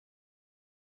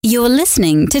You're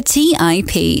listening to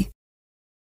TIP.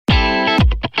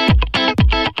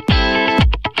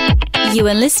 You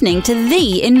are listening to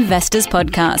the Investors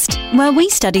Podcast, where we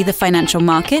study the financial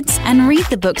markets and read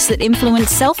the books that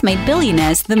influence self-made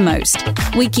billionaires the most.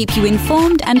 We keep you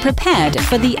informed and prepared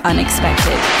for the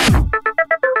unexpected.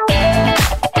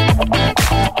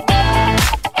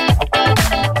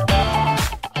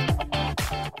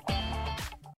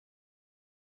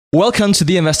 Welcome to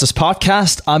the Investors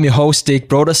Podcast. I'm your host, Dick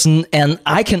Brodersen, and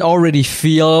I can already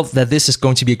feel that this is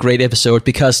going to be a great episode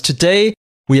because today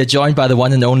we are joined by the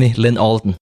one and only Lynn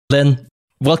Alden. Lynn,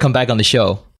 welcome back on the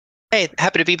show. Hey,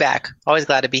 happy to be back. Always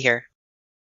glad to be here.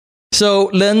 So,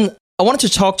 Lynn, I wanted to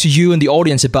talk to you and the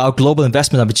audience about global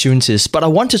investment opportunities, but I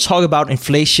want to talk about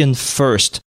inflation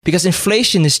first because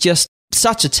inflation is just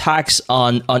such a tax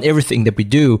on everything that we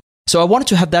do. So I wanted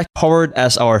to have that covered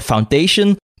as our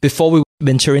foundation before we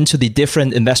venture into the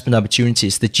different investment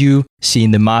opportunities that you see in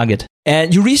the market.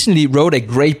 And you recently wrote a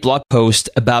great blog post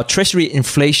about Treasury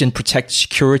Inflation Protected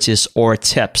Securities, or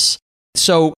TIPS.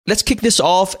 So let's kick this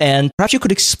off, and perhaps you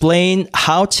could explain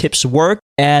how TIPS work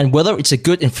and whether it's a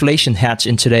good inflation hedge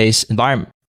in today's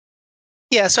environment.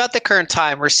 Yeah, so at the current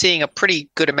time, we're seeing a pretty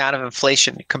good amount of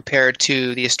inflation compared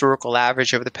to the historical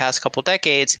average over the past couple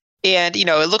decades. And, it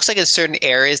looks like in certain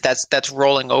areas that's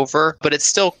rolling over, but it's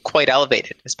still quite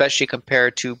elevated, especially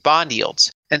compared to bond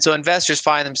yields. And so investors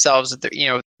find themselves that,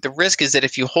 the risk is that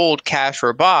if you hold cash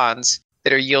or bonds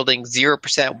that are yielding 0%,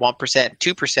 1%,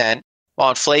 2%, while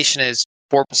inflation is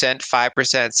 4%, 5%,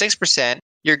 6%,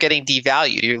 you're getting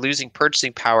devalued. You're losing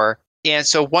purchasing power. And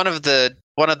so one of the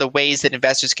ways that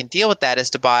investors can deal with that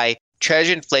is to buy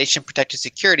Treasury Inflation Protected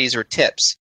Securities, or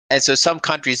TIPS. And so some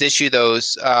countries issue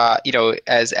those,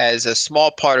 as a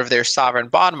small part of their sovereign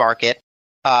bond market.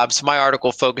 So my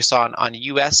article focused on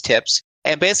U.S. TIPS.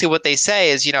 And basically what they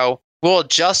say is, we'll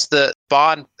adjust the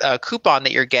bond coupon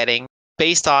that you're getting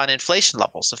based on inflation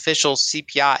levels, official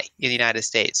CPI in the United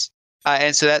States.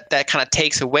 And so that kind of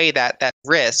takes away that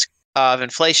risk of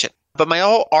inflation. But my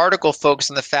whole article focused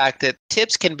on the fact that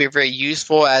TIPS can be very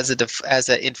useful as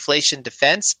an inflation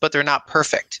defense, but they're not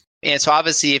perfect. And so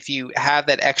obviously, if you have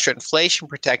that extra inflation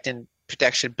protection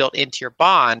built into your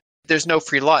bond, there's no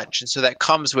free lunch. And so that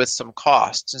comes with some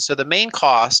costs. And so the main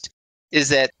cost is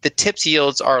that the TIPS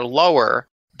yields are lower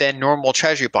than normal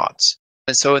Treasury bonds.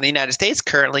 And so in the United States,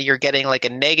 currently, you're getting like a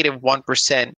negative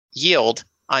 1% yield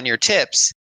on your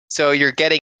TIPS. So you're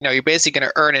getting, you're basically going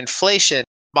to earn inflation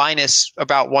minus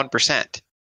about 1%.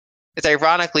 It's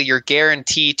ironically, you're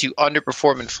guaranteed to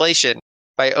underperform inflation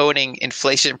by owning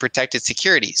inflation-protected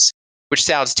securities, which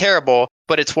sounds terrible,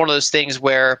 but it's one of those things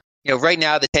where, right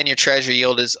now the 10-year Treasury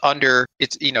yield is under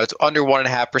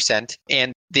 1.5%,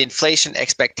 and the inflation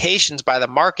expectations by the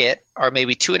market are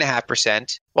maybe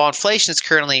 2.5%, while inflation is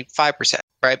currently 5%,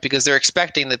 right? Because they're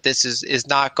expecting that this is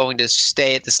not going to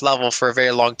stay at this level for a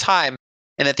very long time,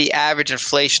 and that the average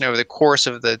inflation over the course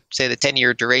of the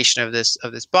 10-year duration of this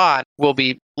bond will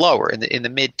be lower in the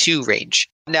mid-2 range.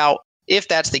 Now, if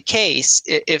that's the case,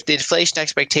 if the inflation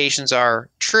expectations are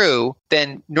true,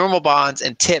 then normal bonds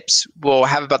and TIPS will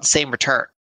have about the same return.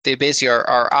 They basically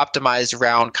are optimized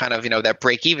around kind of, that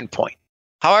break-even point.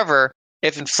 However,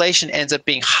 if inflation ends up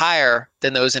being higher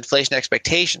than those inflation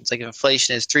expectations, like if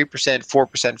inflation is 3%,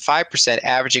 4%, 5%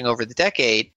 averaging over the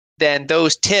decade, then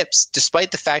those TIPS,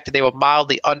 despite the fact that they will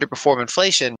mildly underperform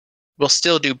inflation, will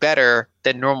still do better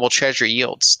than normal Treasury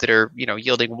yields that are,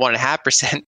 yielding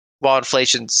 1.5%. While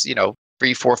inflation's,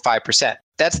 3, 4, 5%.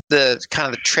 That's the kind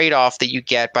of the trade-off that you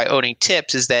get by owning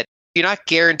TIPS, is that you're not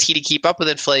guaranteed to keep up with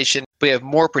inflation, but you have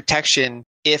more protection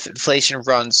if inflation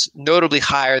runs notably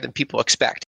higher than people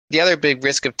expect. The other big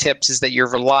risk of TIPS is that you're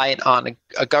reliant on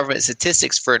a government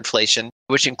statistics for inflation,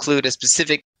 which include a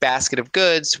specific basket of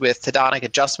goods with hedonic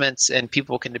adjustments, and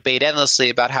people can debate endlessly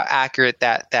about how accurate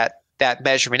that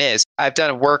measurement is. I've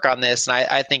done work on this, and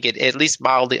I think it at least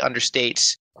mildly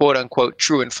understates quote unquote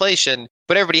true inflation,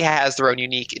 but everybody has their own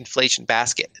unique inflation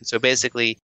basket. And so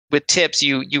basically with TIPS,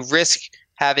 you risk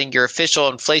having your official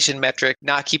inflation metric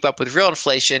not keep up with real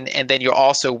inflation, and then you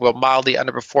also will mildly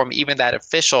underperform even that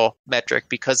official metric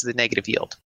because of the negative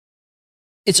yield.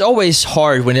 It's always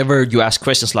hard whenever you ask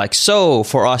questions like, so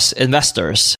for us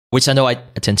investors, which I know I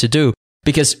tend to do,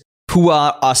 because who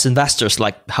are us investors?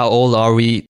 Like, how old are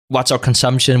we? What's our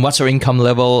consumption? What's our income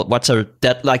level? What's our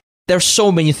debt? Like, there's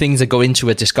so many things that go into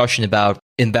a discussion about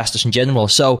investors in general.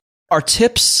 So our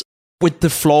TIPS, with the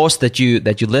flaws that you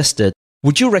listed,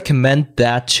 would you recommend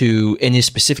that to any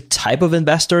specific type of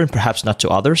investor and perhaps not to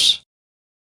others?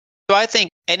 So I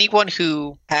think anyone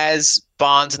who has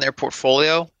bonds in their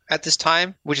portfolio at this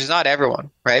time, which is not everyone,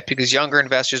 right? Because younger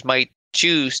investors might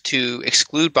choose to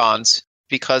exclude bonds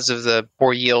because of the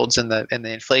poor yields and the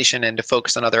inflation, and to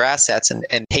focus on other assets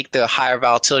and take the higher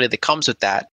volatility that comes with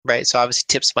that, right? So obviously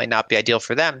TIPS might not be ideal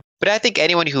for them. But I think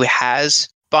anyone who has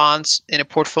bonds in a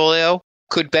portfolio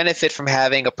could benefit from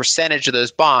having a percentage of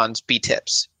those bonds be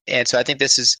TIPS. And so I think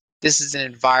this is an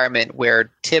environment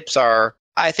where TIPS are,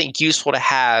 I think, useful to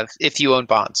have if you own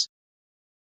bonds.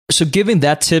 So given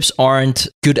that TIPS aren't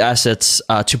good assets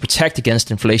to protect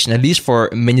against inflation, at least for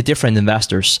many different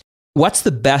investors, what's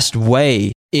the best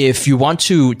way if you want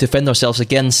to defend ourselves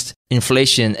against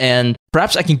inflation? And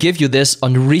perhaps I can give you this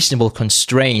unreasonable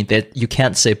constraint that you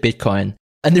can't say Bitcoin.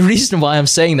 And the reason why I'm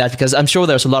saying that, because I'm sure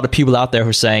there's a lot of people out there who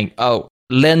are saying, oh,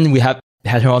 Lynn, we have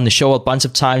had her on the show a bunch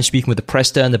of times speaking with the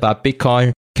president about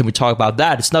Bitcoin. Can we talk about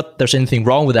that? It's not there's anything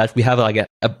wrong with that. We have like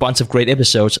a bunch of great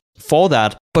episodes for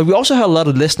that. But we also have a lot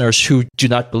of listeners who do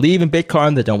not believe in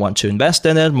Bitcoin. They don't want to invest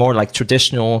in it, more like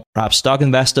traditional, perhaps stock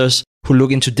investors who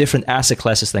look into different asset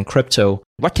classes than crypto.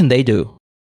 What can they do?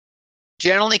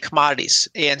 Generally commodities.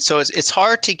 And so it's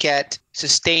hard to get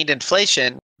sustained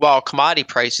inflation while commodity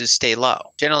prices stay low.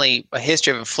 Generally, a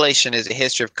history of inflation is a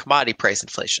history of commodity price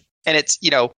inflation. And it's,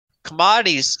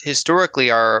 commodities historically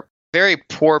are very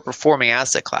poor performing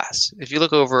asset class. If you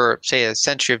look over, say, a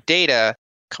century of data,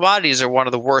 commodities are one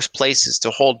of the worst places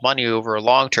to hold money over a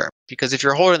long term. Because if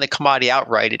you're holding the commodity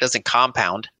outright, it doesn't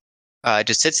compound. It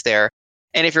just sits there.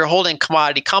 And if you're holding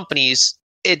commodity companies,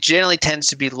 it generally tends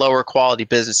to be lower quality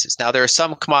businesses. Now, there are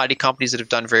some commodity companies that have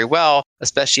done very well,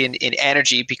 especially in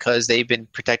energy, because they've been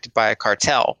protected by a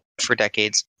cartel for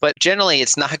decades. But generally,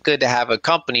 it's not good to have a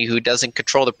company who doesn't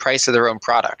control the price of their own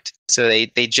product. So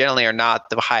they generally are not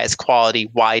the highest quality,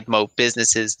 wide moat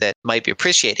businesses that might be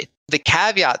appreciated. The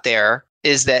caveat there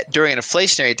is that during an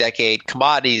inflationary decade,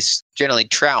 commodities generally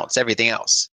trounce everything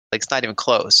else. Like, it's not even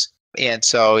close. And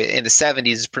so in the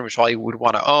 70s is pretty much all you would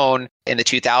want to own. In the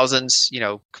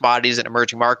 2000s, commodities in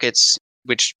emerging markets,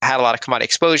 which had a lot of commodity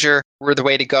exposure, were the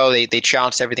way to go. They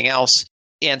trounced everything else.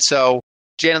 And so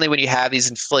generally when you have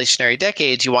these inflationary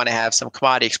decades, you want to have some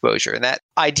commodity exposure. And that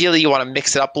ideally you want to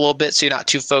mix it up a little bit so you're not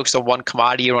too focused on one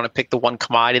commodity. You want to pick the one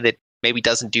commodity that maybe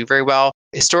doesn't do very well.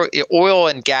 Historically, oil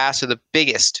and gas are the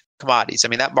biggest commodities. I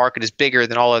mean, that market is bigger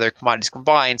than all other commodities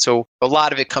combined. So a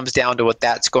lot of it comes down to what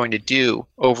that's going to do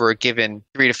over a given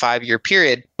 3 to 5 year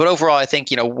period. But overall, I think,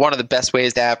 one of the best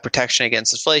ways to have protection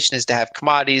against inflation is to have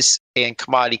commodities and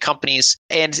commodity companies.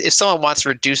 And if someone wants to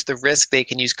reduce the risk, they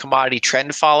can use commodity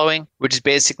trend following, which is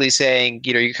basically saying,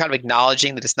 you're kind of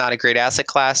acknowledging that it's not a great asset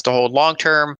class to hold long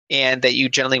term, and that you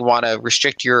generally want to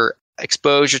restrict your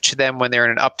exposure to them when they're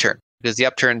in an upturn, because the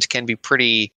upturns can be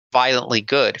pretty violently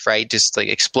good, right? Just like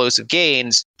explosive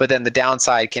gains, but then the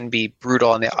downside can be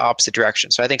brutal in the opposite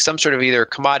direction. So I think some sort of either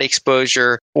commodity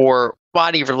exposure or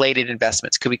commodity related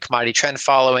investments, could be commodity trend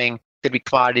following, could be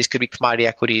commodities, could be commodity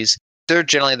equities. They're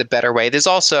generally the better way. There's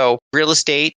also real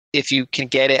estate, if you can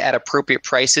get it at appropriate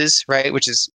prices, right? Which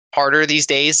is harder these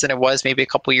days than it was maybe a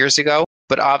couple of years ago.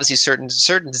 But obviously certain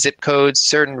zip codes,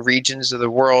 certain regions of the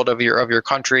world, of your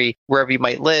country, wherever you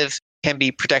might live, can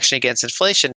be protection against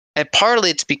inflation. And partly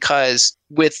it's because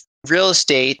with real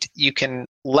estate, you can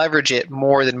leverage it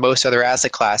more than most other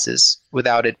asset classes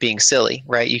without it being silly,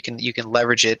 right? You can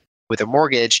leverage it with a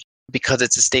mortgage because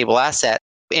it's a stable asset.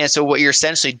 And so what you're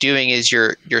essentially doing is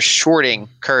you're shorting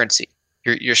currency.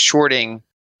 You're shorting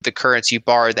the currency you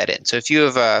borrowed that in. So if you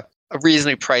have a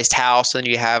reasonably priced house and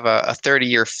you have a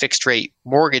 30-year fixed rate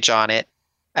mortgage on it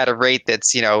at a rate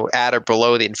that's, at or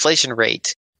below the inflation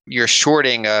rate, you're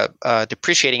shorting a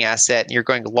depreciating asset and you're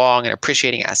going long an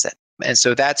appreciating asset. And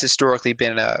so that's historically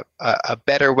been a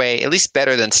better way, at least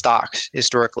better than stocks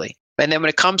historically. And then when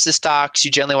it comes to stocks,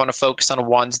 you generally want to focus on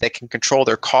ones that can control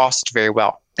their costs very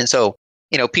well. And so,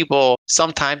 people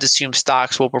sometimes assume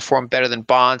stocks will perform better than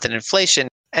bonds and inflation.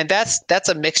 And that's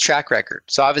a mixed track record.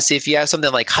 So obviously, if you have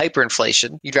something like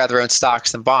hyperinflation, you'd rather own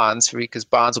stocks than bonds, because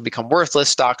bonds will become worthless.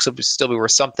 Stocks will still be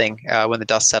worth something when the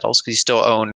dust settles, because you still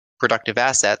own productive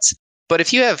assets. But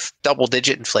if you have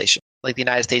double-digit inflation, like the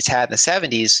United States had in the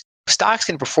 70s, stocks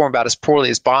can perform about as poorly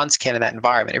as bonds can in that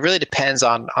environment. It really depends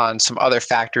on some other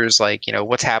factors like,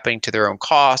 what's happening to their own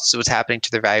costs, what's happening to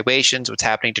their valuations, what's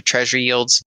happening to treasury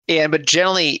yields. But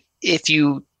generally, if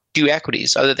you do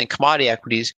equities other than commodity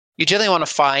equities, you generally want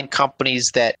to find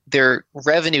companies that their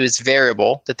revenue is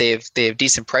variable, that they have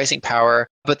decent pricing power,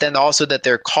 but then also that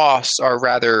their costs are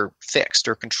rather fixed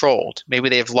or controlled. Maybe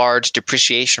they have large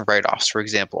depreciation write-offs, for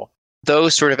example.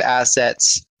 Those sort of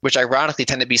assets, which ironically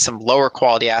tend to be some lower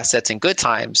quality assets in good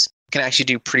times, can actually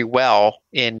do pretty well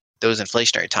in those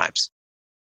inflationary times.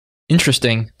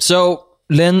 Interesting. So,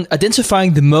 Lynn,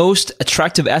 identifying the most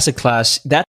attractive asset class,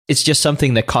 that it's just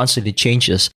something that constantly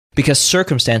changes because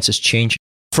circumstances change.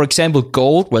 For example,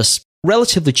 gold was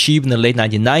relatively cheap in the late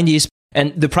 1990s,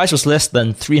 and the price was less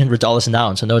than $300 an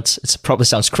ounce. I know it's probably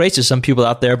sounds crazy to some people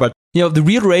out there, but the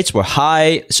real rates were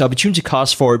high, so opportunity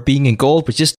cost for being in gold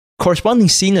was just corresponding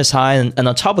seen as high. And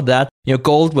on top of that,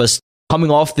 gold was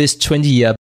coming off this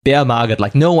 20-year bear market,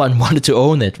 like no one wanted to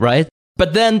own it, right?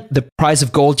 But then the price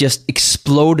of gold just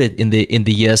exploded in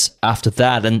the years after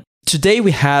that. And today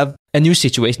we have a new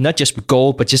situation, not just with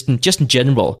gold, but just in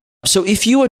general. So if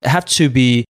you would have to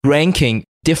be ranking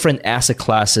different asset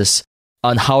classes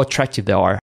on how attractive they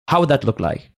are, how would that look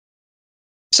like?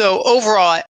 So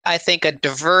overall, I think a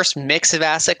diverse mix of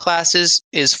asset classes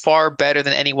is far better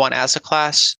than any one asset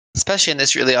class, especially in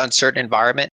this really uncertain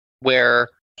environment where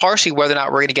partially whether or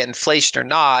not we're going to get inflation or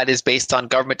not is based on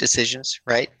government decisions,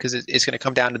 right? Because it's going to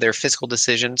come down to their fiscal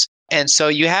decisions. And so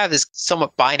you have this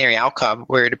somewhat binary outcome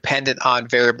where you're dependent on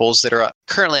variables that are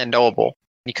currently unknowable.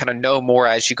 You kind of know more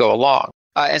as you go along.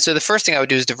 And so the first thing I would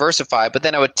do is diversify, but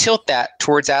then I would tilt that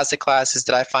towards asset classes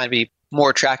that I find to be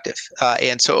more attractive.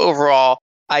 And so overall,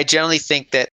 I generally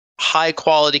think that high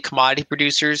quality commodity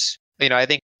producers, I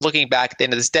think looking back at the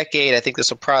end of this decade, I think this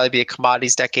will probably be a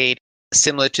commodities decade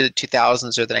similar to the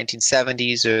 2000s or the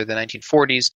 1970s or the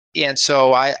 1940s. And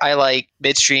so I like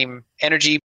midstream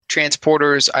energy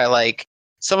transporters. I like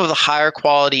some of the higher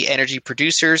quality energy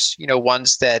producers,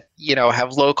 ones that,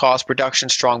 have low cost production,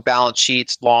 strong balance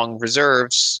sheets, long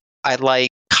reserves. I like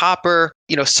copper,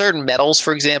 certain metals,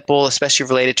 for example, especially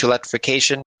related to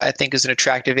electrification, I think is an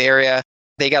attractive area.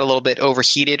 They got a little bit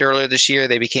overheated earlier this year.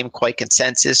 They became quite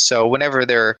consensus. So whenever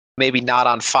they're maybe not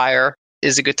on fire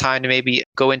is a good time to maybe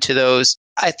go into those.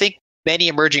 I think many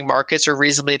emerging markets are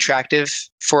reasonably attractive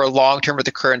for a long term at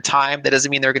the current time. That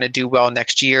doesn't mean they're going to do well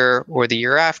next year or the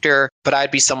year after, but I'd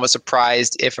be somewhat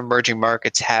surprised if emerging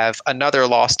markets have another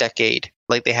lost decade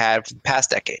like they had the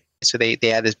past decade. So they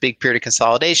had this big period of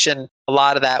consolidation. A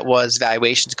lot of that was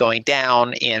valuations going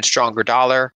down and stronger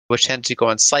dollar, which tends to go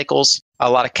in cycles.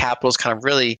 A lot of capital is kind of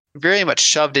really very much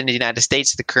shoved into the United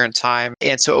States at the current time.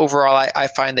 And so overall, I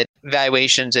find that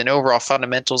valuations and overall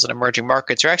fundamentals in emerging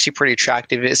markets are actually pretty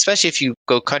attractive, especially if you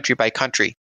go country by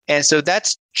country. And so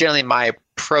that's generally my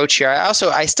approach here.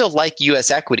 I still like U.S.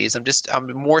 equities. I'm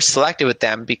more selective with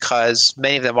them because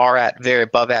many of them are at very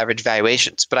above average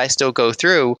valuations. But I still go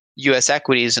through U.S.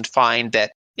 equities and find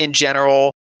that in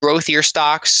general, growthier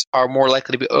stocks are more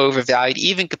likely to be overvalued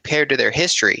even compared to their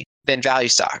history than value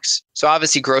stocks. So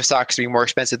obviously growth stocks will be more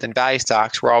expensive than value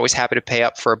stocks. We're always happy to pay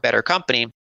up for a better company.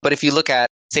 But if you look at,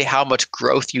 say, how much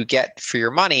growth you get for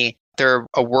your money, they're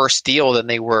a worse deal than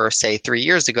they were, say, 3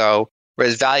 years ago,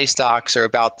 whereas value stocks are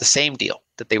about the same deal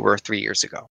that they were 3 years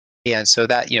ago. And so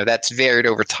that, that's varied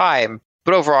over time.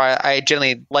 But overall, I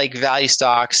generally like value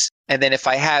stocks. And then if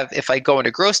I go into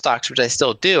growth stocks, which I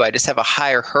still do, I just have a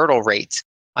higher hurdle rate.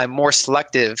 I'm more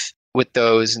selective with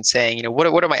those and saying, what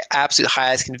are my absolute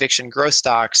highest conviction growth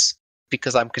stocks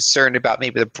because I'm concerned about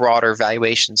maybe the broader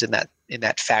valuations in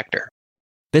that factor.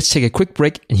 Let's take a quick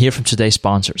break and hear from today's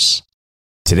sponsors.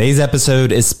 Today's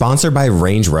episode is sponsored by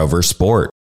Range Rover Sport.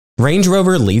 Range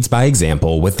Rover leads by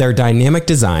example with their dynamic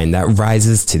design that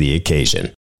rises to the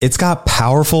occasion. It's got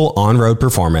powerful on-road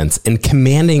performance and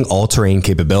commanding all-terrain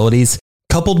capabilities,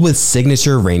 coupled with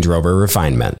signature Range Rover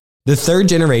refinement. The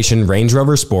third-generation Range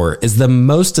Rover Sport is the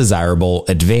most desirable,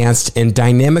 advanced, and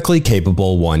dynamically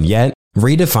capable one yet,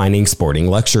 redefining sporting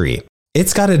luxury.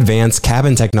 It's got advanced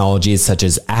cabin technologies such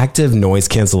as active noise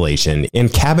cancellation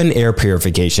and cabin air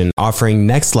purification, offering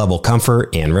next-level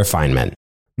comfort and refinement.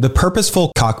 The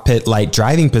purposeful cockpit-like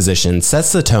driving position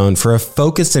sets the tone for a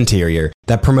focused interior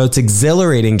that promotes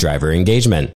exhilarating driver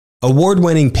engagement.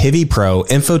 Award-winning Pivi Pro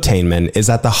infotainment is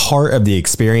at the heart of the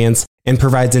experience and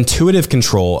provides intuitive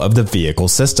control of the vehicle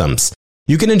systems.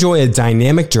 You can enjoy a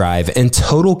dynamic drive and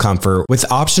total comfort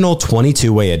with optional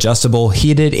 22-way adjustable,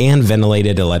 heated and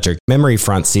ventilated electric memory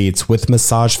front seats with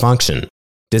massage function.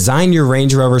 Design your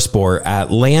Range Rover Sport at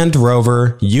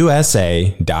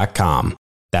LandRoverUSA.com.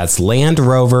 That's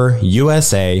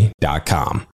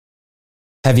LandRoverUSA.com.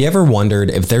 Have you ever wondered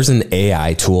if there's an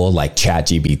AI tool like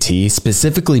ChatGPT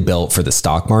specifically built for the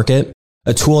stock market?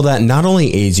 A tool that not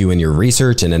only aids you in your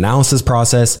research and analysis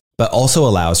process, but also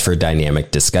allows for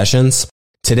dynamic discussions?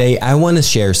 Today, I want to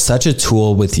share such a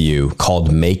tool with you called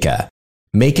Meka.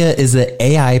 Meka is the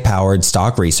AI-powered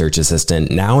stock research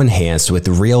assistant now enhanced with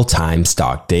real-time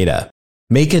stock data.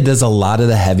 Meka does a lot of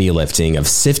the heavy lifting of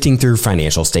sifting through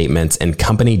financial statements and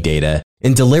company data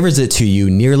and delivers it to you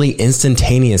nearly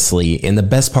instantaneously, and the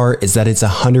best part is that it's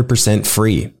 100%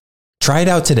 free. Try it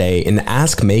out today and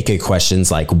ask Meka questions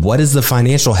like, what is the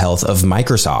financial health of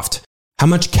Microsoft? How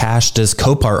much cash does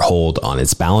Copart hold on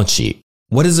its balance sheet?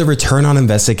 What is the return on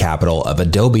invested capital of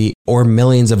Adobe or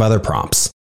millions of other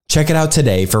prompts? Check it out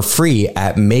today for free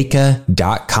at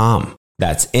Meyka.com.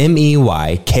 That's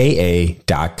MEYKA.com.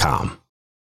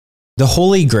 The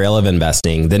Holy Grail of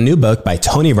Investing, the new book by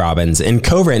Tony Robbins and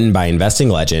co-written by investing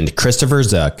legend Christopher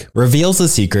Zook, reveals the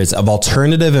secrets of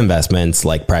alternative investments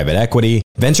like private equity,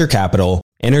 venture capital,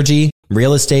 energy,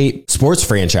 real estate, sports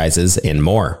franchises, and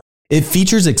more. It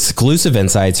features exclusive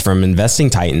insights from investing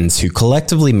titans who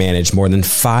collectively manage more than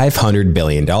 $500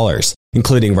 billion,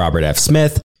 including Robert F.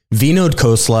 Smith, Vinod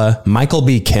Khosla, Michael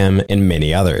B. Kim, and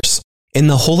many others. In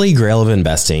the Holy Grail of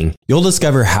Investing, you'll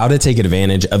discover how to take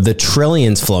advantage of the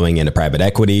trillions flowing into private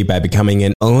equity by becoming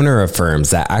an owner of firms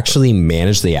that actually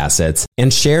manage the assets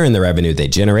and share in the revenue they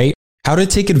generate, how to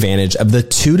take advantage of the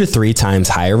 2 to 3 times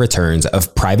higher returns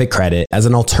of private credit as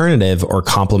an alternative or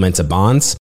complement to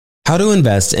bonds, how to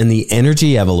invest in the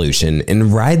energy evolution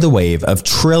and ride the wave of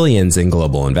trillions in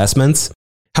global investments,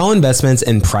 how investments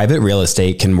in private real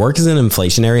estate can work as an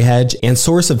inflationary hedge and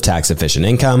source of tax-efficient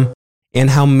income,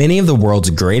 and how many of the world's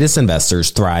greatest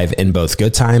investors thrive in both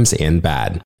good times and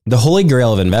bad. The Holy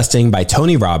Grail of Investing by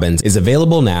Tony Robbins is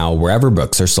available now wherever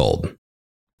books are sold.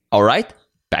 All right,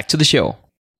 back to the show.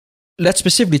 Let's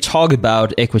specifically talk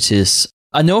about equities.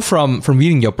 I know from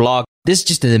reading your blog, this is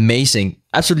just an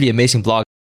absolutely amazing blog.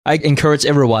 I encourage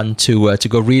everyone to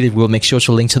go read it. We'll make sure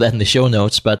to link to that in the show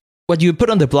notes. But what you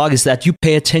put on the blog is that you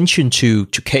pay attention to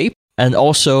CAPE and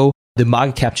also the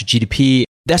market cap to GDP.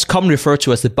 That's commonly referred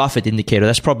to as the Buffett indicator.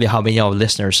 That's probably how many of our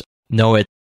listeners know it.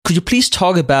 Could you please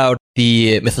talk about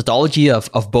the methodology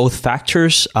of both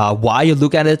factors, why you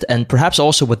look at it, and perhaps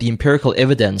also what the empirical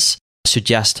evidence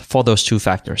suggests for those two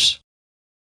factors?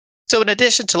 So in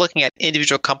addition to looking at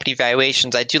individual company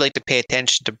valuations, I do like to pay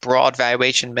attention to broad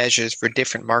valuation measures for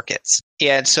different markets.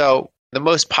 And so the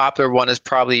most popular one is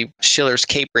probably Shiller's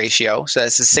CAPE ratio. So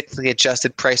that's the cyclically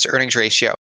adjusted price to earnings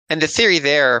ratio. And the theory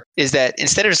there is that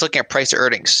instead of just looking at price to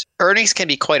earnings, earnings can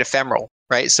be quite ephemeral,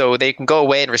 right? So they can go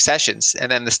away in recessions and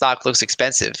then the stock looks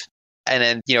expensive. And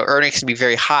then, earnings can be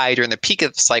very high during the peak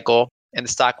of the cycle and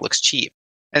the stock looks cheap.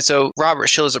 And so Robert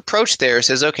Shiller's approach there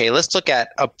says, okay, let's look at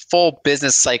a full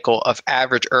business cycle of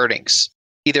average earnings,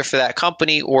 either for that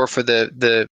company or for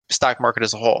the stock market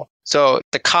as a whole. So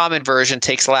the common version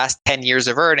takes the last 10 years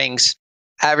of earnings,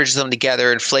 averages them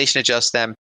together, inflation adjusts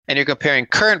them, and you're comparing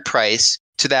current price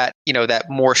to that, that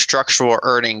more structural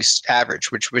earnings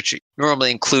average, which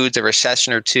normally includes a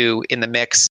recession or two in the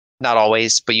mix, not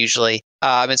always, but usually.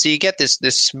 And so you get this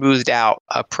smoothed out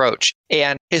approach.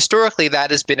 And historically, that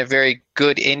has been a very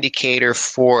good indicator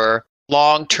for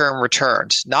long-term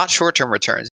returns, not short-term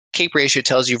returns. CAPE ratio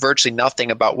tells you virtually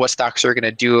nothing about what stocks are going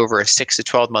to do over a 6 to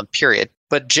 12-month period.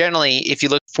 But generally, if you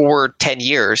look forward 10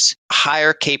 years,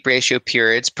 higher CAPE ratio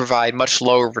periods provide much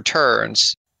lower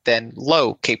returns than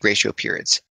low CAPE ratio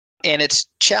periods. And it's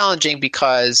challenging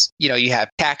because, you have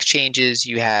tax changes,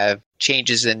 you have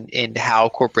changes in how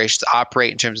corporations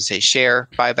operate in terms of, say, share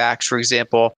buybacks, for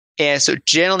example. And so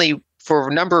generally, for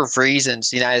a number of reasons,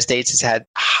 the United States has had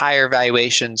higher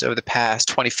valuations over the past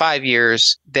 25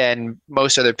 years than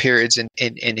most other periods in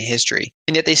history.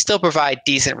 And yet they still provide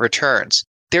decent returns.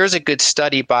 There's a good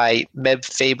study by Meb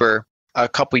Faber a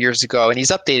couple years ago, and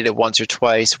he's updated it once or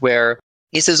twice, where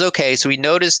he says, okay, so we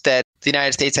noticed that the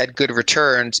United States had good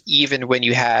returns even when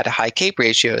you had high CAPE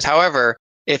ratios. However,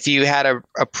 if you had an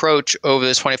approach over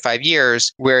those 25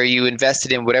 years where you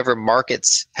invested in whatever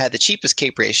markets had the cheapest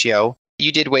CAPE ratio,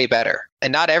 you did way better.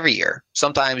 And not every year.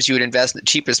 Sometimes you would invest in the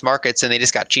cheapest markets and they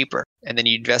just got cheaper. And then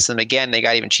you invest in them again, they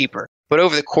got even cheaper. But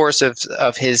over the course of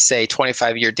his, say,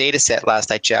 25-year data set,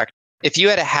 last I checked, if you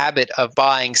had a habit of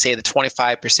buying, say, the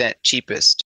 25%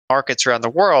 cheapest markets around the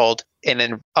world and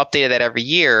then updated that every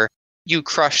year, you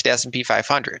crush the S&P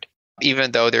 500,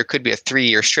 even though there could be a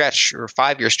 3-year stretch or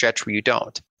 5-year stretch where you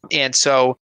don't. And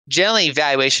so generally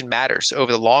valuation matters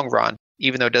over the long run,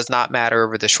 even though it does not matter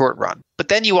over the short run. But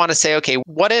then you want to say, okay,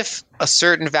 what if a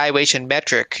certain valuation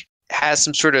metric has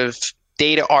some sort of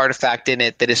data artifact in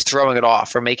it that is throwing it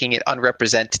off or making it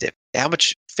unrepresentative? How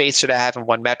much faith should I have in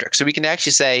one metric? So we can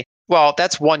actually say, well,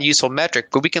 that's one useful metric,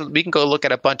 but we can go look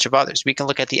at a bunch of others. We can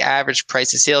look at the average price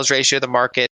to sales ratio of the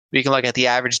market. We can look at the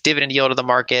average dividend yield of the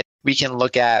market. We can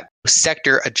look at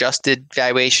sector adjusted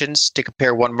valuations to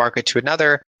compare one market to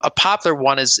another. A popular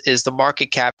one is the market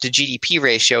cap to GDP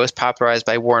ratio, as popularized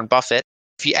by Warren Buffett.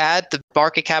 If you add the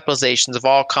market capitalizations of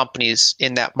all companies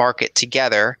in that market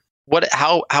together,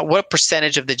 what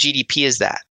percentage of the GDP is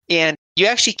that? And you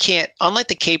actually can't, unlike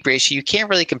the CAPE ratio, you can't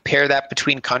really compare that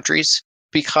between countries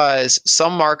because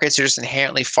some markets are just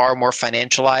inherently far more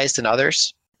financialized than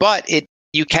others. But it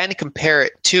you can compare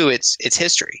it to its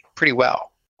history pretty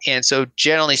well. And so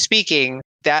generally speaking,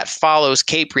 that follows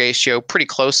CAPE ratio pretty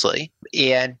closely.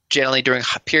 And generally during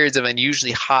periods of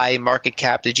unusually high market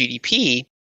cap to GDP,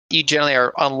 you generally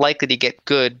are unlikely to get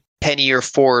good 10-year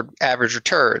forward average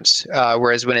returns.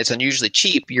 Whereas when it's unusually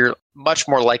cheap, you're much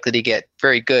more likely to get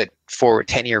very good forward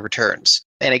 10-year returns.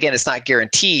 And again, it's not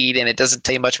guaranteed and it doesn't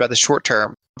tell you much about the short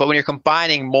term. But when you're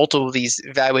combining multiple of these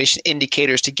valuation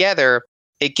indicators together,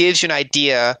 it gives you an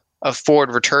idea of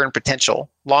forward return potential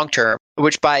long term,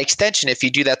 which by extension, if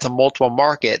you do that to multiple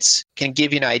markets, can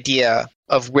give you an idea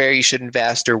of where you should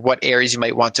invest or what areas you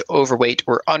might want to overweight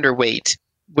or underweight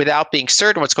without being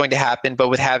certain what's going to happen, but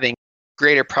with having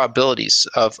greater probabilities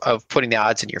of putting the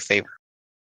odds in your favor.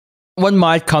 One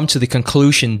might come to the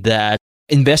conclusion that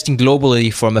investing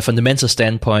globally from a fundamental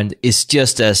standpoint is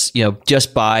just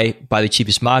buy the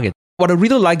cheapest market. What I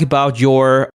really like about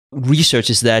your research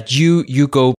is that you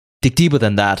go dig deeper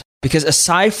than that, because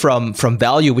aside from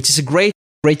value, which is a great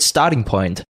starting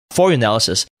point for your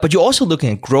analysis, but you're also looking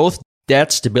at growth,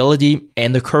 debt, stability,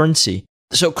 and the currency.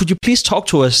 So could you please talk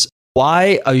to us,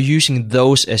 why are you using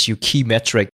those as your key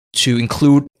metric to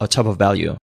include on top of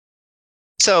value?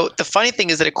 So the funny thing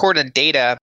is that according to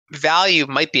data, value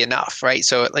might be enough, right?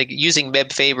 So like using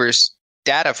Meb Faber's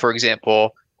data, for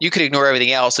example, you could ignore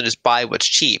everything else and just buy what's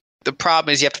cheap. The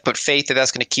problem is you have to put faith that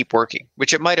that's going to keep working,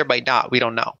 which it might or might not. We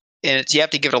don't know. And you have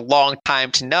to give it a long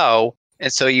time to know.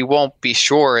 And so you won't be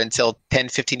sure until 10,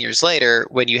 15 years later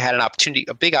when you had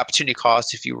a big opportunity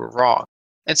cost if you were wrong.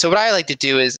 And so what I like to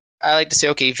do is I like to say,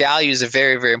 okay, value is a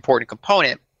very, very important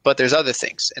component, but there's other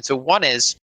things. And so one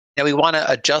is that we want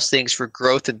to adjust things for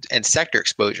growth and sector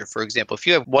exposure. For example, if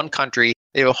you have one country,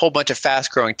 they have a whole bunch of fast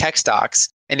growing tech stocks,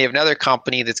 and you have another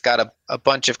company that's got a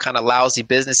bunch of kind of lousy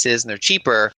businesses and they're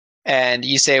cheaper, and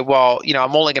you say, well,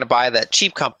 I'm only going to buy that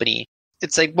cheap company.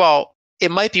 It's like, well, it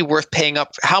might be worth paying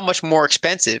up. How much more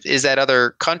expensive is that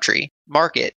other country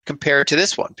market compared to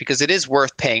this one? Because it is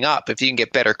worth paying up if you can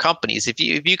get better companies. If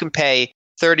you can pay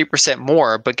 30%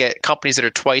 more, but get companies that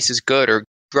are twice as good or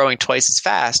growing twice as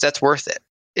fast, that's worth it.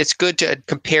 It's good to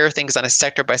compare things on a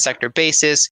sector by sector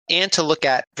basis and to look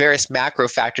at various macro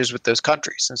factors with those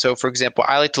countries. And so, for example,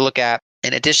 I like to look at,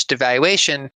 in addition to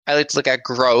valuation, I like to look at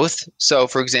growth. So,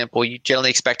 for example, you generally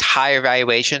expect higher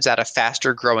valuations out of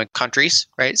faster growing countries,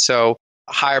 right? So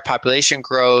higher population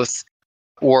growth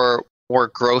or more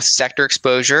growth sector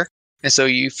exposure. And so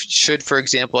you should, for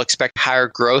example, expect higher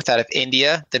growth out of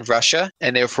India than Russia,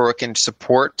 and therefore can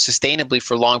support sustainably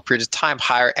for long periods of time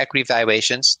higher equity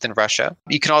valuations than Russia.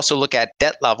 You can also look at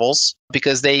debt levels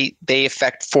because they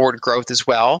affect forward growth as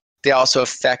well. They also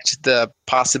affect the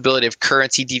possibility of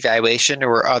currency devaluation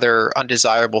or other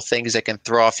undesirable things that can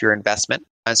throw off your investment.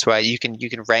 That's why you can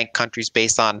rank countries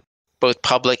based on both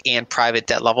public and private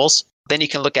debt levels. Then you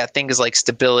can look at things like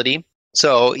stability.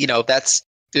 So,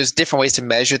 there's different ways to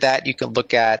measure that. You can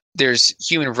look at, there's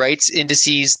human rights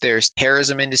indices, there's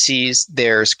terrorism indices,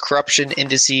 there's corruption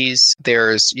indices,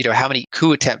 there's, how many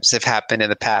coup attempts have happened in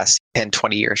the past 10,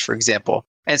 20 years, for example.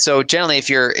 And so generally, if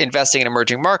you're investing in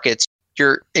emerging markets,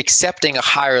 you're accepting a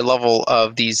higher level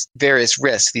of these various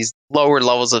risks, these lower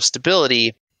levels of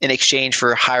stability in exchange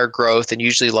for higher growth and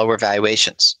usually lower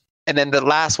valuations. And then the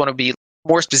last one would be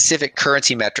more specific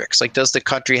currency metrics, like does the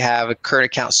country have a current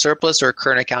account surplus or a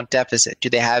current account deficit?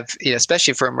 Do they have,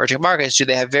 especially for emerging markets, do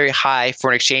they have very high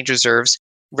foreign exchange reserves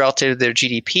relative to their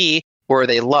GDP, or are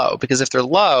they low? Because if they're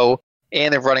low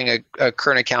and they're running a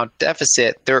current account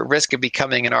deficit, they're at risk of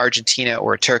becoming an Argentina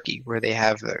or a Turkey, where they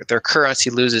have their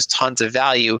currency loses tons of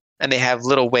value and they have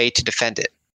little way to defend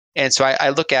it. And so I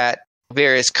look at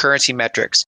various currency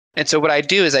metrics. And so what I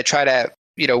do is I try to,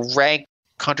 rank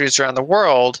countries around the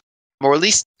world, or at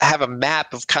least have a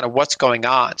map of kind of what's going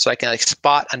on, so I can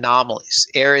spot anomalies,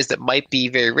 areas that might be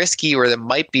very risky or that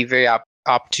might be very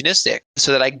opportunistic,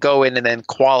 so that I go in and then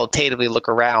qualitatively look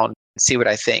around and see what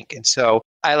I think. And so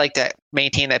I like to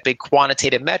maintain that big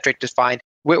quantitative metric to find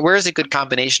where is a good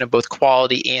combination of both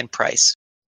quality and price.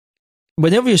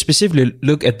 Whenever you specifically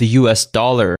look at the US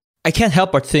dollar, I can't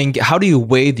help but think, how do you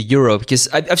weigh the euro? Because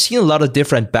I've seen a lot of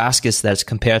different baskets that's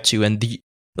compared to, and the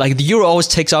euro always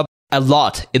takes up a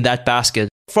lot in that basket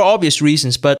for obvious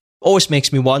reasons, but always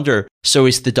makes me wonder, so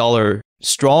is the dollar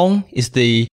strong? Is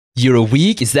the euro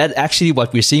weak? Is that actually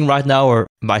what we're seeing right now, or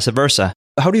vice versa?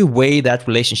 How do you weigh that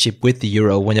relationship with the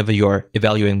euro whenever you're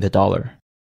evaluating the dollar?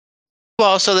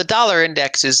 Well, so the dollar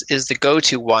index is the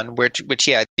go-to one, which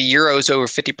the euro is over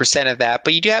 50% of that,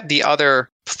 but you do have the other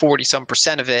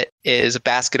 40-some% of it is a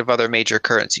basket of other major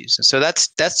currencies. And so that's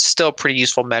still a pretty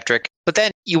useful metric. But then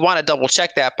you want to double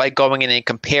check that by going in and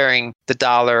comparing the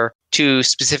dollar to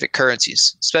specific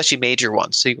currencies, especially major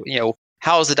ones. So,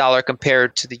 how does the dollar compare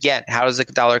to the yen? How does the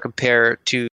dollar compare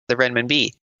to the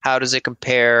renminbi? How does it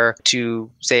compare to,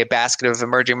 say, a basket of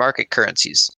emerging market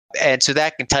currencies? And so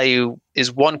that can tell you,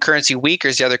 is one currency weak or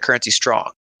is the other currency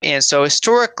strong? And so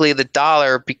historically, the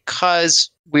dollar,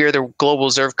 because we are the global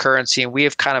reserve currency and we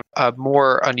have kind of a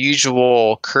more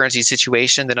unusual currency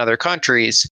situation than other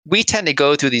countries, we tend to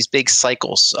go through these big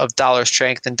cycles of dollar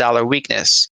strength and dollar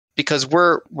weakness because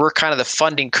we're kind of the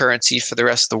funding currency for the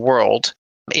rest of the world.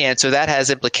 And so that has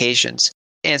implications.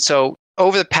 And so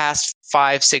over the past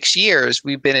 5-6 years,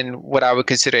 we've been in what I would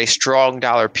consider a strong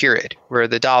dollar period, where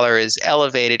the dollar is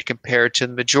elevated compared to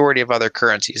the majority of other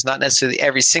currencies. Not necessarily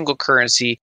every single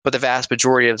currency, but the vast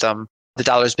majority of them, the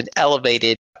dollar has been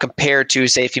elevated compared to,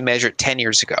 say, if you measure it 10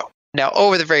 years ago. Now,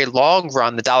 over the very long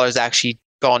run, the dollar has actually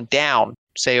gone down,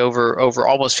 say, over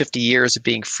almost 50 years of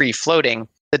being free floating.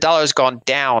 The dollar has gone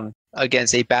down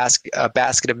against a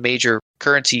basket of major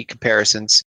currency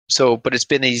comparisons. So, but it's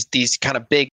been these kind of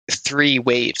big three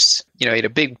waves. You had a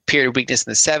big period of weakness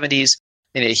in the 70s,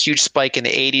 then a huge spike in the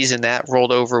 80s, and that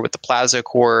rolled over with the Plaza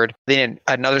Accord. Then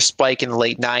another spike in the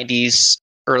late 90s,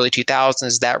 early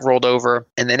 2000s, that rolled over.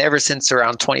 And then ever since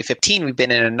around 2015, we've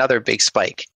been in another big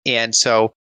spike. And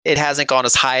so it hasn't gone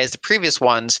as high as the previous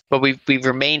ones, but we've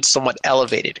remained somewhat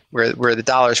elevated, where the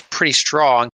dollar is pretty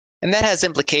strong. And that has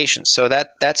implications. So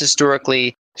that's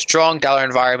historically, strong dollar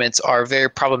environments are very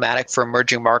problematic for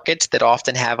emerging markets that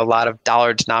often have a lot of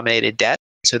dollar-denominated debt.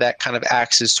 So that kind of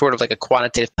acts as sort of like a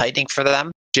quantitative tightening for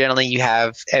them. Generally, you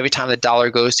have every time the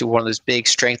dollar goes through one of those big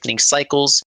strengthening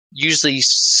cycles, usually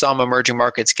some emerging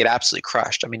markets get absolutely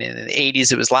crushed. I mean, in the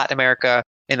 80s, it was Latin America.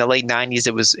 In the late 90s,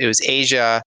 it was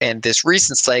Asia. And this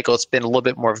recent cycle, it's been a little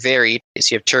bit more varied.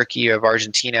 So you have Turkey, you have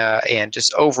Argentina, and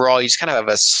just overall, you just kind of have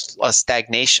a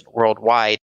stagnation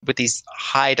worldwide with these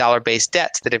high dollar-based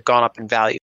debts that have gone up in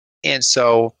value. And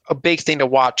so a big thing to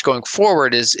watch going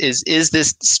forward is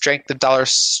this strength of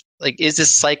dollars, is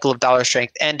this cycle of dollar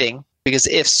strength ending? Because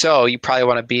if so, you probably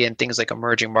want to be in things like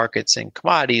emerging markets and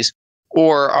commodities.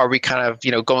 Or are we kind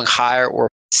of, going higher or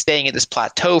staying at this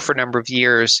plateau for a number of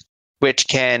years, which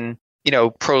can,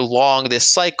 prolong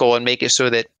this cycle and make it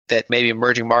so that maybe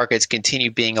emerging markets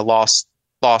continue being a lost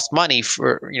money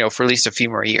for at least a few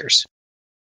more years.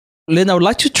 Lynn, I would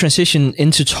like to transition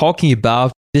into talking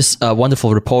about this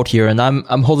wonderful report here, and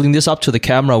I'm holding this up to the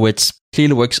camera, which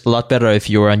clearly works a lot better if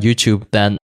you're on YouTube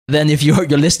than if you're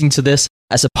listening to this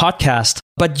as a podcast.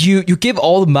 But you give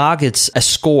all the markets a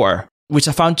score, which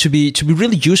I found to be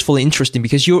really useful and interesting,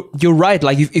 because you're right.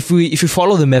 Like if we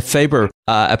follow the Faber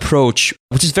approach,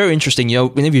 which is very interesting,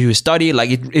 whenever you study,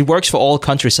 it works for all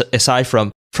countries aside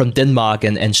from Denmark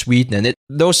and Sweden, and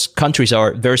those countries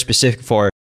are very specific for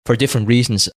different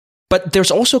reasons. But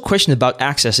there's also a question about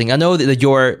accessing. I know that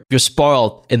you're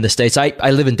spoiled in the States.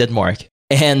 I live in Denmark,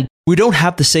 and we don't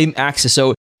have the same access.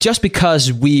 So just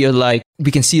because we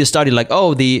can see a study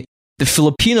the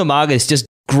Filipino market is just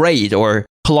great, or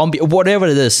Colombia, whatever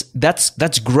it is,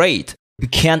 that's great. We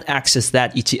can't access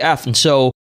that ETF. And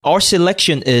so our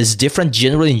selection is different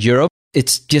generally in Europe.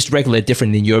 It's just regulated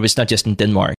differently in Europe. It's not just in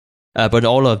Denmark, but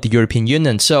all of the European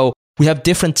Union. So we have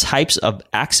different types of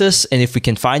access. And if we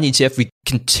can find ETF, we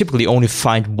can typically only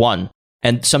find one.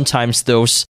 And sometimes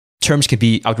those terms can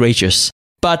be outrageous.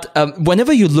 But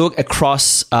whenever you look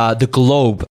across the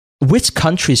globe, which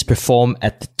countries perform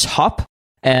at the top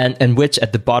and which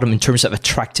at the bottom in terms of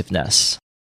attractiveness?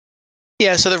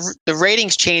 Yeah, so the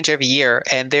ratings change every year,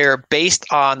 and they're based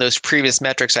on those previous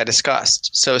metrics I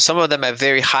discussed. So some of them have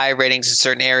very high ratings in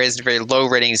certain areas and very low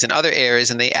ratings in other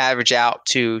areas, and they average out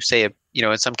to, say,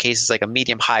 in some cases, like a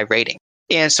medium-high rating.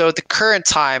 And so at the current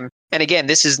time, and again,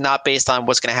 this is not based on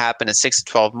what's going to happen in 6 to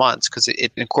 12 months, because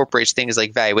it incorporates things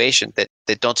like valuation that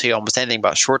don't tell you almost anything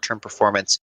about short-term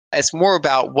performance. It's more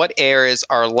about what areas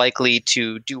are likely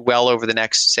to do well over the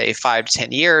next, say, 5 to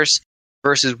 10 years,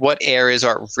 versus what areas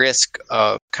are at risk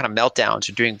of kind of meltdowns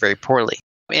or doing very poorly.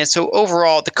 And so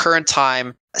overall, at the current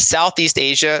time, Southeast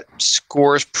Asia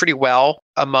scores pretty well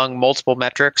among multiple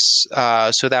metrics.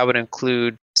 So that would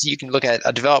include, you can look at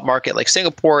a developed market like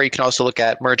Singapore. You can also look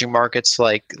at emerging markets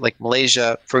like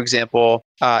Malaysia, for example,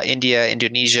 India,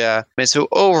 Indonesia. And so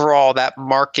overall, that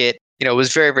market,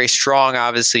 was very, very strong,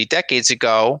 obviously, decades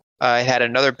ago. It had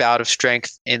another bout of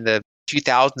strength in the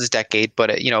 2000s decade,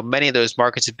 but many of those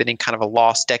markets have been in kind of a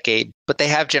lost decade, but they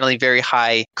have generally very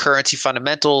high currency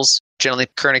fundamentals, generally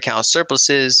current account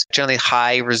surpluses, generally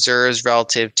high reserves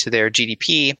relative to their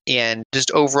GDP, and just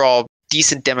overall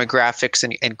decent demographics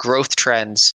and growth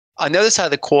trends. On the other side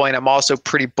of the coin, I'm also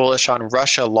pretty bullish on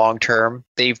Russia long term.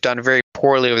 They've done very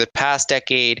poorly over the past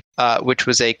decade, which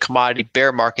was a commodity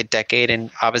bear market decade. And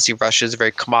obviously, Russia is a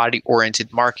very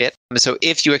commodity-oriented market. So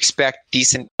if you expect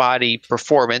decent commodity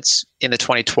performance in the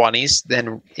 2020s,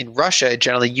 then in Russia,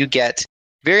 generally you get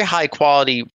very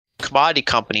high-quality commodity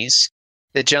companies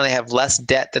that generally have less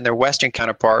debt than their Western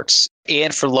counterparts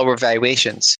and for lower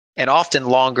valuations and often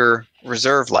longer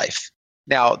reserve life.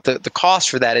 Now, the cost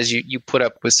for that is you put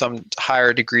up with some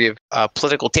higher degree of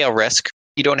political tail risk.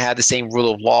 You don't have the same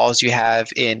rule of laws you have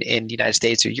in the United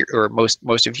States or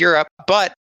most of Europe.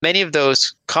 But many of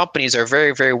those companies are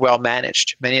very, very well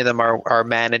managed. Many of them are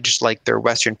managed like their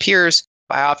Western peers.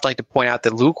 I often like to point out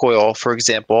that Lukoil, for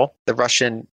example, the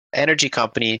Russian energy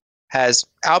company, has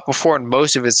outperformed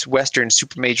most of its Western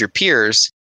supermajor peers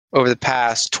over the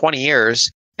past 20 years.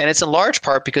 And it's in large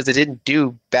part because they didn't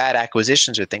do bad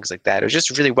acquisitions or things like that. It was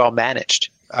just really well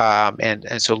managed.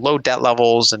 And so low debt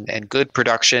levels and good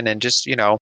production and just,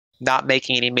 not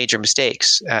making any major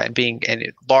mistakes and being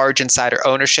large insider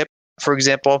ownership, for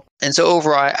example. And so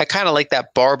overall, I kind of like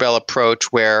that barbell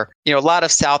approach where, a lot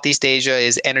of Southeast Asia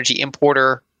is energy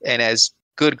importer and has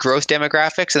good growth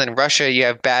demographics. And then Russia, you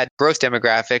have bad growth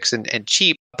demographics and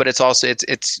cheap, but it's also,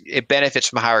 it benefits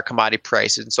from higher commodity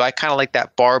prices. And so I kind of like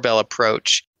that barbell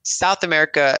approach. South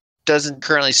America doesn't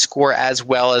currently score as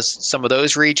well as some of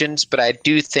those regions, but I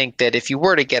do think that if you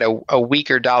were to get a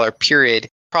weaker dollar period,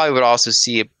 probably would also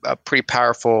see a pretty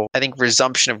powerful, I think,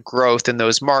 resumption of growth in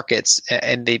those markets.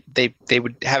 And they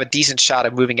would have a decent shot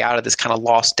of moving out of this kind of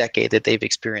lost decade that they've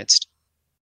experienced.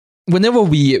 Whenever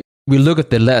we look at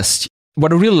the list,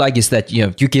 what I really like is that you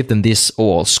give them this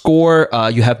all score.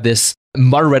 You have this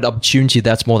moderate opportunity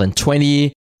that's more than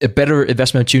 20, a better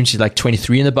investment opportunity like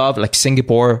 23 and above, like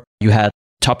Singapore, you had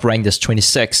top ranked as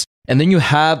 26. And then you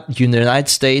have the United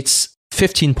States,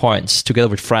 15 points together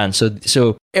with France.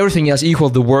 So everything else equal,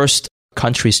 the worst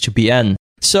countries to be in.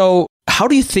 So how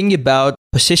do you think about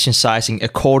position sizing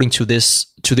according to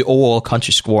the overall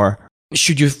country score?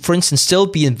 Should you, for instance, still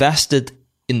be invested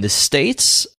in the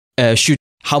States?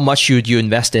 How much should you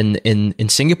invest in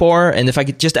Singapore? And if I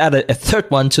could just add a third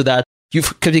one to that,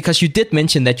 because you did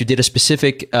mention that you did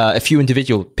a few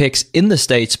individual picks in the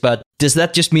States, but does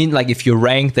that just mean like if you're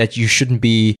ranked that you shouldn't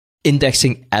be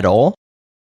indexing at all?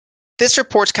 This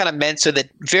report's kind of meant so that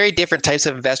very different types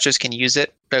of investors can use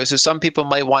it. Right? So some people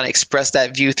might want to express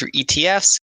that view through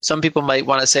ETFs. Some people might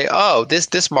want to say, oh,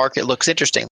 this market looks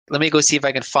interesting. Let me go see if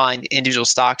I can find individual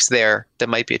stocks there that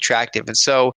might be attractive. And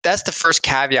so that's the first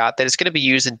caveat, that it's going to be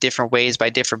used in different ways by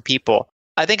different people.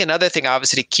 I think another thing,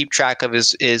 obviously, to keep track of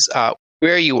is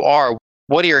where you are.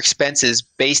 What are your expenses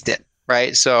based in,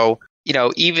 right? So,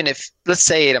 even if, let's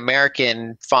say, an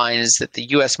American finds that the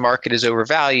U.S. market is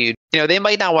overvalued, they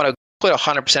might not want to put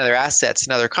 100% of their assets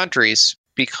in other countries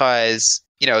because,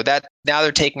 that now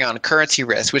they're taking on currency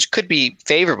risk, which could be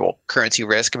favorable currency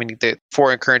risk. I mean, the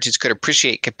foreign currencies could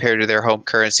appreciate compared to their home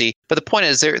currency. But the point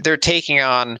is they're taking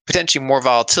on potentially more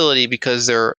volatility because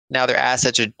their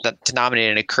assets are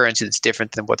denominated in a currency that's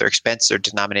different than what their expenses are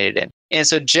denominated in. And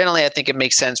so generally, I think it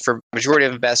makes sense for majority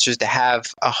of investors to have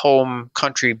a home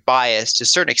country bias to a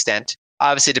certain extent.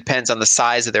 Obviously, it depends on the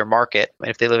size of their market. And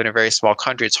if they live in a very small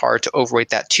country, it's hard to overweight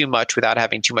that too much without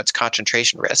having too much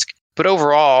concentration risk. But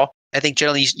overall, I think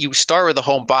generally you start with a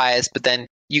home bias, but then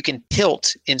you can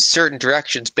tilt in certain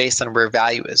directions based on where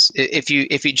value is. If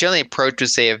you generally approach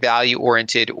with, say, a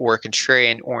value-oriented or a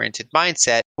contrarian-oriented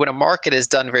mindset, when a market has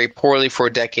done very poorly for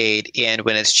a decade and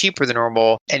when it's cheaper than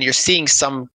normal, and you're seeing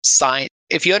some sign,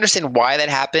 if you understand why that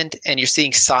happened and you're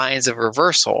seeing signs of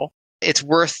reversal, it's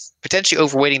worth potentially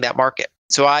overweighting that market.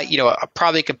 So I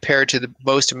probably compared to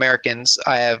most Americans,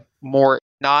 I have more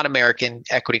non-American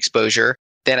equity exposure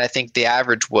than I think the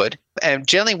average would. And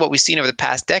generally what we've seen over the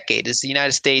past decade is the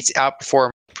United States outperform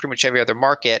pretty much every other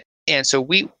market. And so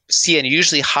we see an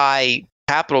usually high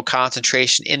capital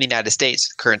concentration in the United States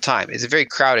at the current time. It's a very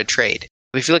crowded trade.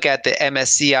 If you look at the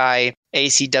MSCI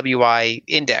ACWI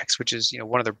index, which is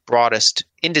one of the broadest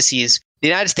indices, the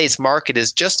United States market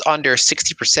is just under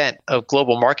 60% of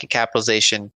global market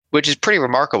capitalization, which is pretty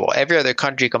remarkable. Every other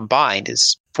country combined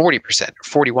is 40%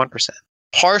 or 41%.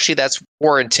 Partially that's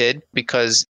warranted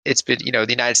because it's been, the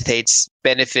United States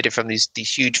benefited from these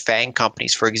huge FANG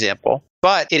companies, for example.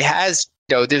 But it has,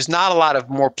 there's not a lot of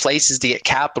more places to get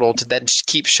capital to then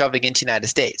keep shoving into the United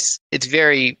States. It's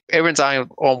everyone's on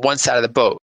one side of the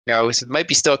boat. So there might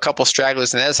be still a couple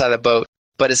stragglers on the other side of the boat,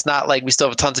 but it's not like we still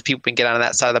have tons of people who can get on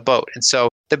that side of the boat. And so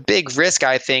the big risk,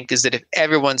 I think, is that if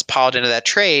everyone's piled into that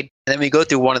trade, and then we go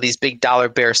through one of these big dollar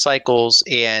bear cycles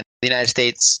and the United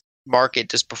States market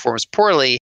just performs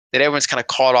poorly, that everyone's kind of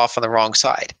caught off on the wrong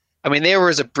side. I mean, there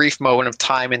was a brief moment of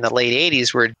time in the late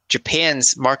 80s where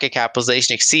Japan's market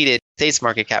capitalization exceeded States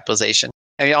market capitalization.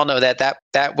 And we all know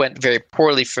that went very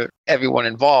poorly for everyone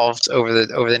involved over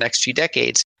the next few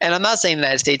decades. And I'm not saying the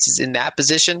United States is in that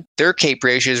position. Their CAPE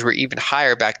ratios were even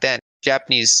higher back then.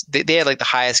 Japanese, they had like the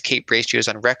highest CAPE ratios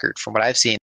on record from what I've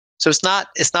seen. So it's not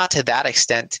to that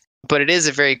extent, but it is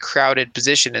a very crowded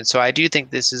position. And so I do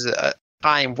think this is a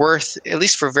time worth, at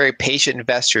least for very patient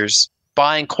investors,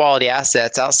 buying quality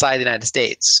assets outside the United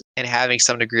States and having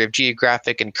some degree of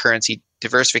geographic and currency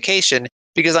diversification,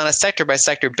 because on a sector by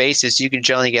sector basis, you can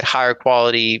generally get higher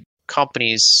quality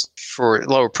companies for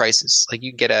lower prices. Like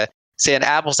you can get an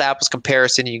apples to apples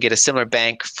comparison, you can get a similar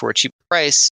bank for a cheaper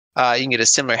price. You can get a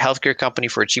similar healthcare company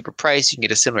for a cheaper price. You can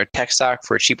get a similar tech stock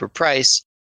for a cheaper price.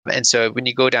 And so when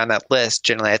you go down that list,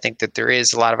 generally, I think that there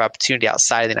is a lot of opportunity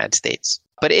outside of the United States.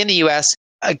 But in the US,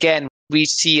 again, we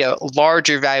see a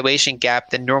larger valuation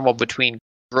gap than normal between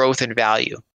growth and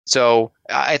value. So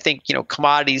I think,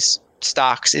 commodities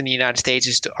stocks in the United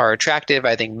States are attractive.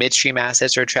 I think midstream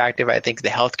assets are attractive. I think the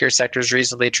healthcare sector is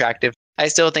reasonably attractive. I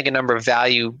still think a number of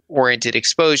value-oriented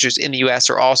exposures in the US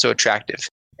are also attractive.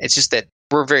 It's just that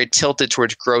we're very tilted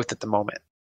towards growth at the moment.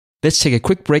 Let's take a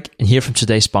quick break and hear from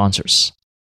today's sponsors.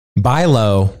 Buy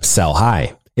low, sell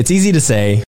high. It's easy to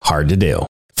say, hard to do.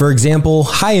 For example,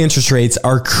 high interest rates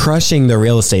are crushing the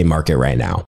real estate market right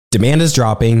now. Demand is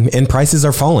dropping and prices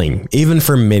are falling, even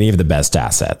for many of the best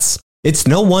assets. It's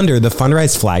no wonder the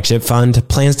Fundrise flagship fund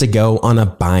plans to go on a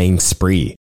buying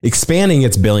spree, expanding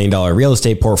its billion-dollar real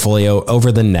estate portfolio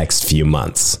over the next few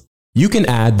months. You can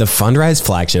add the Fundrise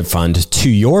flagship fund to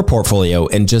your portfolio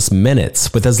in just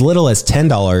minutes with as little as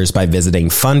 $10 by visiting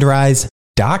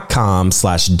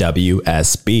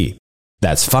fundrise.com/WSB.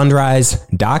 That's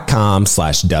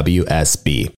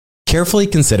fundrise.com/WSB. Carefully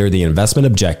consider the investment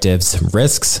objectives,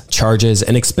 risks, charges,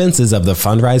 and expenses of the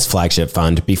Fundrise flagship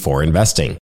fund before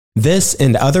investing. This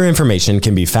and other information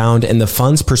can be found in the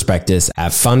fund's prospectus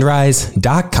at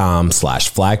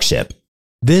fundrise.com/flagship.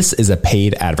 This is a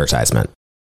paid advertisement.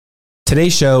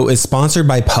 Today's show is sponsored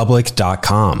by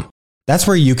public.com. That's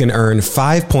where you can earn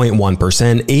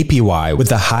 5.1% APY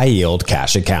with a high yield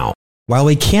cash account. While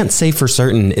we can't say for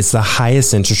certain it's the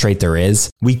highest interest rate there is,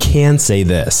 we can say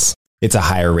this. It's a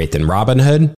higher rate than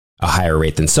Robinhood, a higher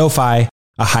rate than SoFi,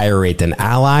 a higher rate than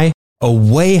Ally, a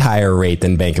way higher rate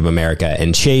than Bank of America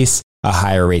and Chase, a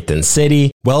higher rate than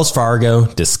Citi, Wells Fargo,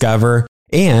 Discover,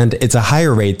 and it's a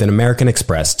higher rate than American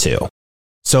Express too.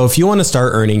 So if you want to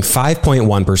start earning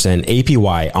 5.1%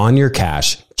 APY on your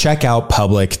cash, check out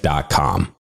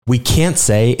public.com. We can't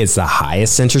say it's the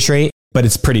highest interest rate, but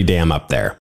it's pretty damn up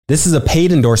there. This is a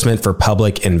paid endorsement for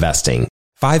Public Investing.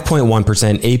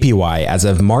 5.1% APY as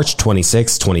of March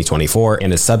 26, 2024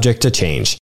 and is subject to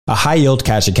change. A high-yield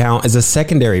cash account is a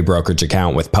secondary brokerage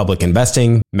account with Public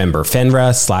Investing, member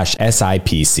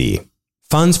FINRA/SIPC.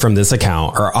 Funds from this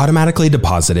account are automatically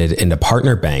deposited into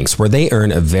partner banks where they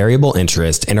earn a variable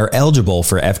interest and are eligible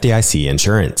for FDIC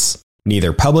insurance.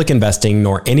 Neither Public Investing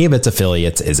nor any of its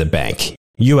affiliates is a bank.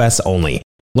 U.S. only.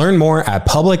 Learn more at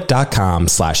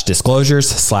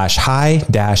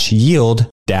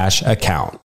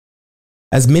public.com/disclosures/high-yield-account.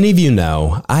 As many of you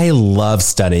know, I love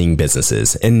studying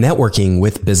businesses and networking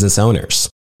with business owners.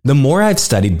 The more I've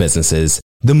studied businesses,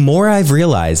 the more I've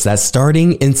realized that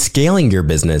starting and scaling your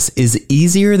business is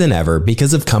easier than ever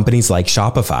because of companies like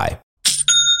Shopify.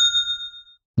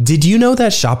 Did you know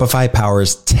that Shopify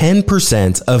powers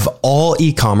 10% of all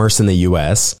e-commerce in the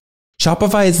US?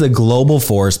 Shopify is the global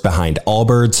force behind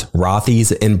Allbirds,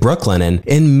 Rothy's, and Brooklinen,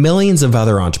 and millions of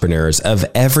other entrepreneurs of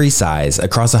every size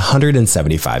across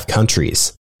 175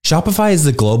 countries. Shopify is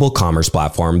the global commerce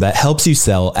platform that helps you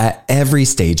sell at every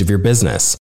stage of your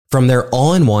business, from their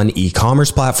all-in-one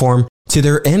e-commerce platform to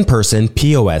their in-person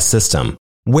POS system.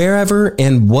 Wherever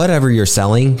and whatever you're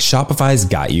selling, Shopify's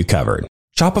got you covered.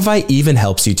 Shopify even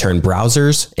helps you turn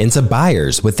browsers into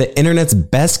buyers with the internet's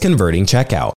best converting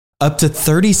checkout, up to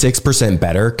 36%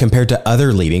 better compared to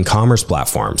other leading commerce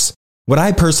platforms. What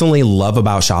I personally love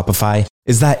about Shopify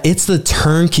is that it's the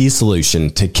turnkey solution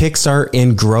to kickstart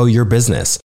and grow your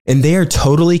business, and they are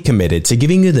totally committed to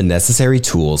giving you the necessary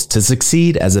tools to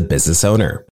succeed as a business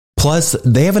owner. Plus,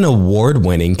 they have an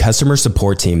award-winning customer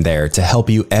support team there to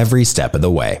help you every step of the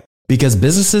way. Because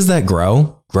businesses that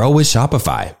grow with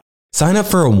Shopify. Sign up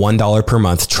for a $1 per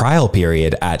month trial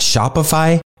period at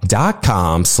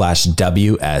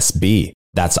shopify.com/WSB.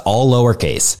 That's all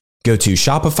lowercase. Go to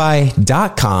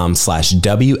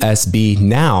shopify.com/WSB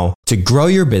now to grow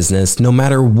your business no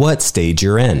matter what stage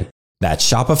you're in. That's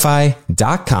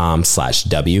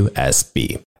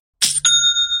shopify.com/WSB.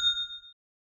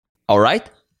 All right,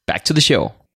 back to the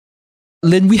show.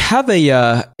 Lynn, we have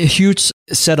a huge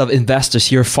set of investors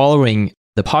here following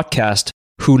the podcast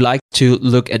who like to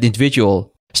look at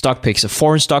individual stock picks,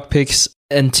 foreign stock picks,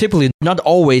 and typically not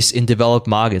always in developed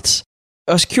markets.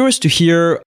 I was curious to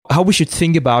hear how we should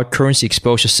think about currency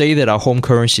exposure. Say that our home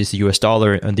currency is the US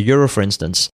dollar and the euro, for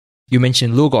instance. You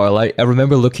mentioned lug oil. I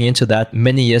remember looking into that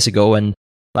many years ago, and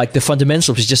like the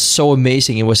fundamentals was just so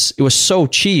amazing. It was so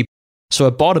cheap. So I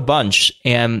bought a bunch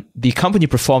and the company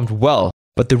performed well,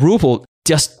 but the ruble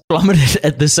just plummeted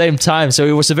at the same time. So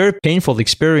it was a very painful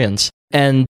experience.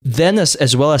 And then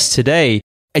as well as today,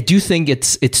 I do think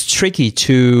it's tricky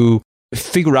to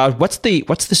figure out what's the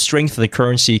strength of the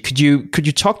currency. Could you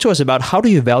talk to us about how do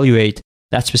you evaluate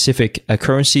that specific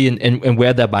currency and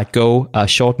where that might go,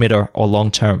 short, mid, or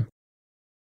long term?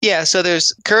 Yeah, so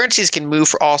there's currencies can move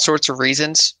for all sorts of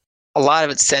reasons. A lot of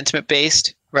it's sentiment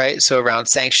based, right? So around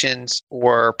sanctions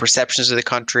or perceptions of the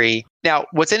country. Now,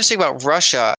 what's interesting about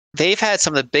Russia, they've had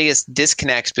some of the biggest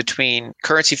disconnects between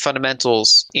currency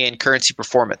fundamentals and currency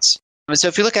performance. And so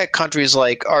if you look at countries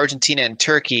like Argentina and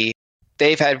Turkey,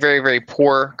 they've had very, very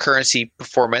poor currency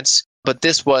performance, but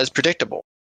this was predictable.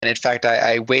 And in fact,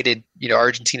 I weighted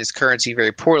Argentina's currency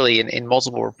very poorly in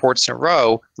multiple reports in a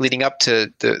row leading up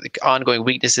to the ongoing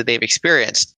weakness that they've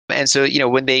experienced. And so,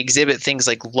 when they exhibit things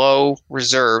like low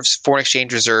reserves, foreign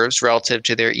exchange reserves relative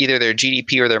to either their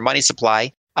GDP or their money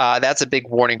supply, that's a big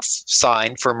warning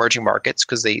sign for emerging markets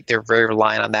because they're very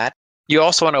reliant on that. You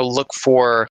also want to look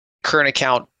for current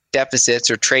account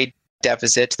deficits or trade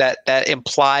deficits. That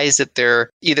implies that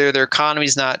either their economy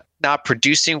is not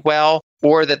producing well,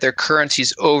 or that their currency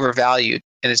is overvalued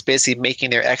and it's basically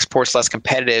making their exports less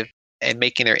competitive and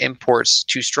making their imports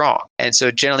too strong. And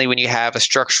so generally when you have a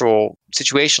structural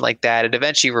situation like that, it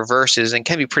eventually reverses and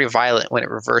can be pretty violent when it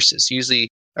reverses. Usually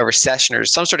a recession or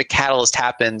some sort of catalyst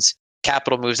happens,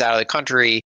 capital moves out of the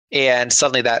country, and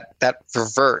suddenly that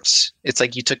reverts. It's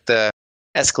like you took the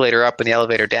escalator up and the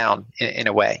elevator down in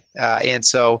a way. And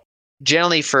so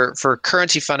generally for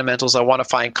currency fundamentals, I want to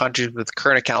find countries with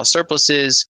current account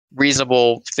surpluses,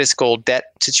 reasonable fiscal debt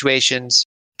situations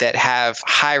that have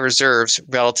high reserves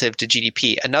relative to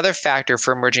GDP. Another factor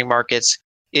for emerging markets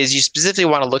is you specifically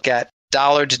want to look at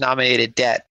dollar-denominated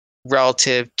debt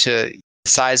relative to the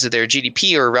size of their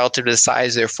GDP or relative to the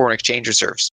size of their foreign exchange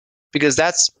reserves. Because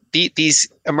that's these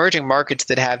emerging markets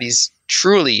that have these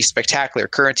truly spectacular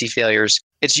currency failures,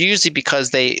 it's usually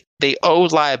because they owe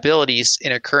liabilities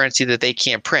in a currency that they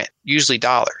can't print, usually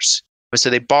dollars. So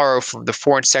they borrow from the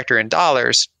foreign sector in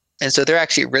dollars, and so they're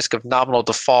actually at risk of nominal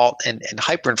default and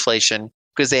hyperinflation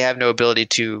because they have no ability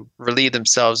to relieve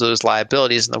themselves of those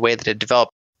liabilities in the way that a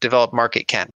developed market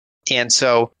can. And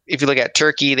so if you look at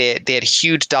Turkey, they had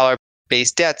huge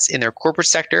dollar-based debts in their corporate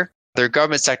sector. Their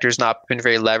government sector has not been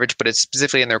very leveraged, but it's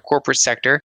specifically in their corporate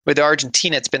sector. With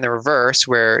Argentina, it's been the reverse,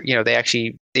 where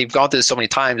they've gone through this so many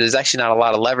times. There's actually not a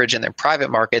lot of leverage in their private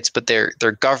markets, but their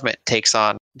government takes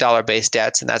on dollar-based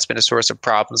debts, and that's been a source of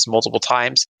problems multiple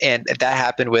times. And that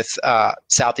happened with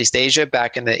Southeast Asia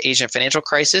back in the Asian financial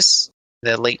crisis,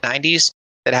 the late 90s.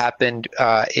 That happened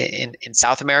in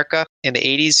South America in the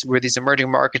 80s, where these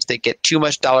emerging markets that get too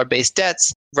much dollar-based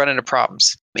debts run into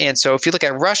problems. And so if you look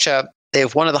at Russia, they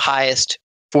have one of the highest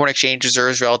foreign exchange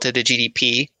reserves relative to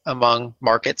GDP among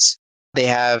markets. They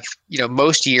have,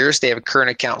 most years they have a current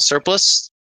account surplus.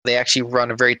 They actually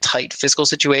run a very tight fiscal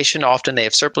situation. Often they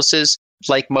have surpluses.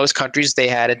 Like most countries, they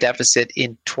had a deficit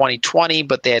in 2020,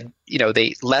 but they had,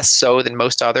 they less so than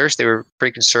most others. They were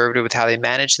pretty conservative with how they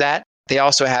managed that. They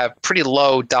also have pretty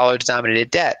low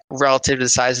dollar-denominated debt relative to the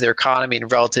size of their economy and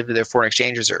relative to their foreign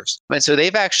exchange reserves. And so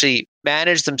they've actually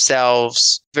managed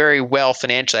themselves very well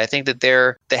financially. I think that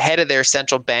the head of their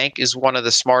central bank is one of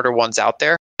the smarter ones out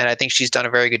there, and I think she's done a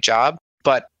very good job.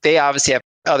 But they obviously have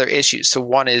other issues. So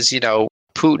one is,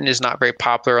 Putin is not very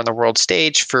popular on the world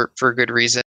stage for good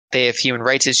reason. They have human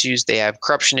rights issues. They have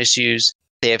corruption issues.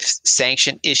 They have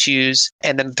sanction issues.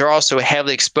 And then they're also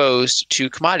heavily exposed to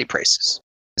commodity prices.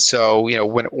 So,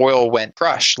 when oil went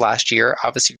crush last year,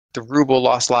 obviously the ruble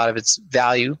lost a lot of its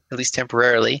value, at least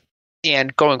temporarily.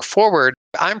 And going forward,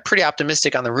 I'm pretty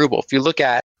optimistic on the ruble. If you look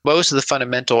at most of the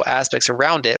fundamental aspects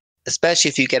around it, especially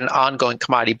if you get an ongoing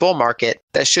commodity bull market,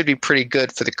 that should be pretty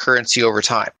good for the currency over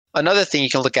time. Another thing you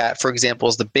can look at, for example,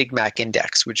 is the Big Mac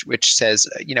index, which says,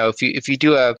 if you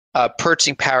do a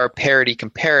purchasing power parity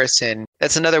comparison,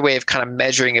 that's another way of kind of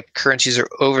measuring if currencies are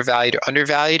overvalued or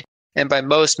undervalued. And by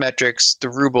most metrics, the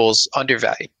ruble's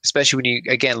undervalued, especially when you,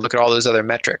 again, look at all those other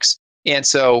metrics. And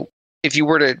so if you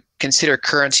were to consider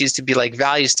currencies to be like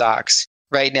value stocks,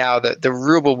 right now, the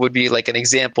ruble would be like an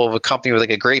example of a company with like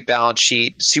a great balance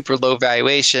sheet, super low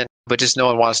valuation, but just no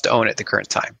one wants to own it at the current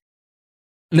time.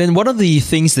 Lynn, one of the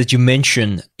things that you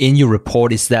mentioned in your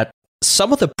report is that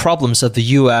some of the problems of the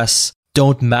US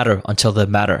don't matter until they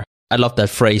matter. I love that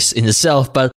phrase in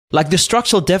itself, but like the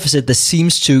structural deficit that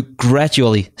seems to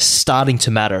gradually starting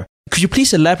to matter. Could you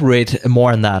please elaborate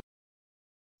more on that?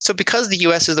 So because the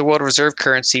US is the world reserve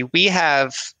currency, we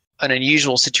have an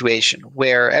unusual situation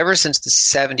where ever since the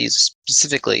 70s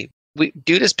specifically,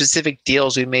 due to specific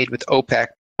deals we made with OPEC,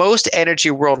 most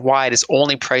energy worldwide is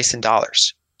only priced in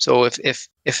dollars. So if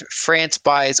France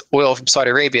buys oil from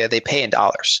Saudi Arabia, they pay in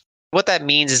dollars. What that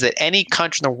means is that any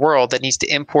country in the world that needs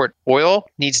to import oil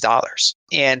needs dollars.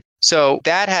 And so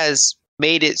that has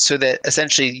made it so that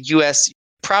essentially US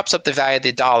props up the value of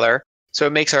the dollar. So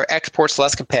it makes our exports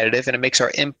less competitive and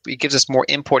it gives us more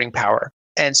importing power.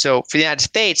 And so for the United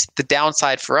States, the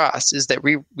downside for us is that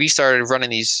we started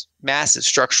running these massive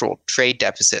structural trade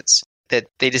deficits that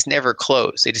they just never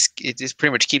close. It just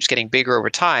pretty much keeps getting bigger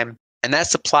over time. And that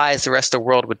supplies the rest of the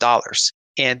world with dollars.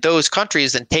 And those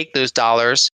countries then take those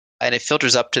dollars and it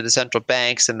filters up to the central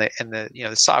banks and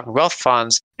the sovereign wealth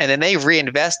funds, and then they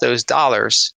reinvest those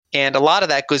dollars. And a lot of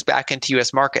that goes back into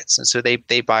U.S. markets. And so they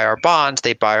buy our bonds,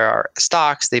 they buy our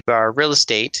stocks, they buy our real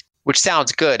estate, which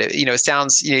sounds good. It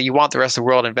sounds, you want the rest of the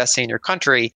world investing in your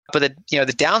country. But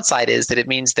the downside is that it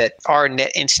means that our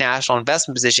net international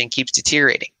investment position keeps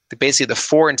deteriorating. Basically, the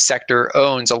foreign sector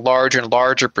owns a larger and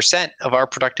larger percent of our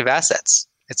productive assets.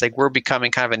 It's like we're becoming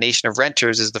kind of a nation of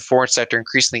renters as the foreign sector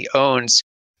increasingly owns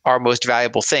our most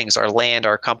valuable things, our land,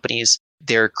 our companies,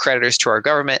 they're creditors to our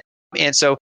government. And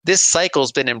so this cycle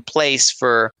has been in place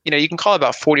for, you can call it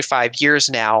about 45 years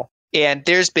now. And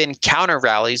there's been counter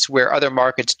rallies where other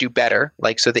markets do better.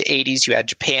 Like, so the 80s, you had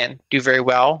Japan do very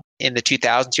well. In the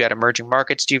 2000s, you had emerging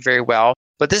markets do very well.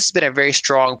 But this has been a very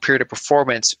strong period of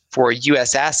performance for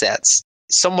U.S. assets,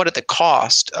 somewhat at the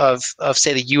cost of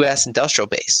say, the U.S. industrial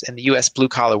base and the U.S.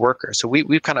 blue-collar workers. So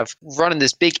we've kind of run in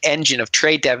this big engine of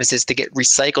trade deficits to get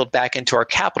recycled back into our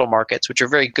capital markets, which are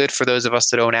very good for those of us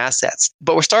that own assets.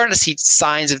 But we're starting to see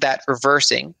signs of that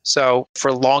reversing. So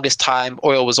for the longest time,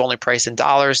 oil was only priced in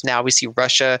dollars. Now we see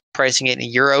Russia pricing it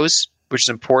in euros, which is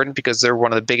important because they're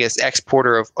one of the biggest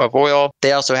exporter of oil.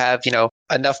 They also have,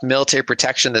 enough military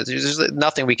protection that there's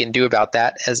nothing we can do about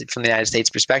that from the United States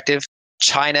perspective.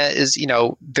 China is,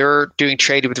 they're doing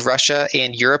trade with Russia,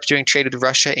 and Europe's doing trade with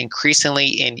Russia increasingly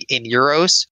in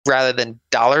euros rather than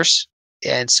dollars.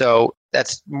 And so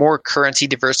that's more currency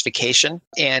diversification.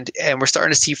 And we're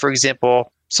starting to see, for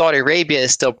example, Saudi Arabia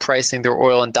is still pricing their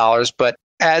oil in dollars, but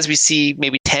as we see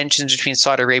maybe tensions between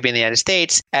Saudi Arabia and the United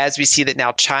States, as we see that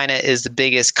now China is the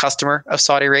biggest customer of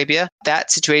Saudi Arabia, that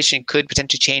situation could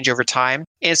potentially change over time.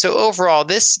 And so overall,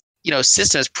 this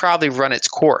system has probably run its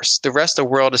course. The rest of the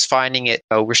world is finding it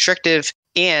restrictive,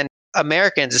 and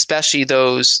Americans, especially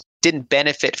those didn't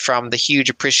benefit from the huge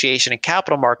appreciation in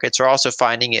capital markets, are also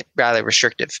finding it rather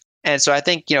restrictive. And so I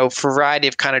think, for a variety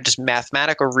of kind of just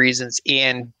mathematical reasons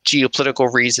and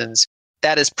geopolitical reasons,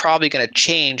 that is probably going to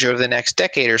change over the next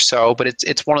decade or so. But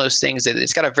it's one of those things that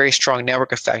it's got a very strong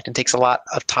network effect and takes a lot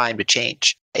of time to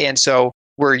change. And so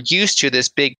we're used to this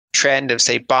big trend of,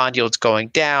 say, bond yields going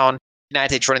down, United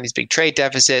States running these big trade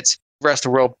deficits, the rest of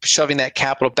the world shoving that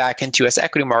capital back into U.S.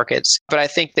 equity markets. But I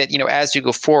think that, as you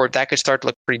go forward, that could start to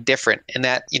look pretty different. And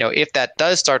that, if that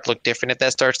does start to look different, if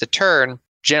that starts to turn,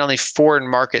 generally foreign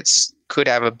markets could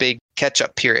have a big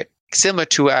catch-up period. Similar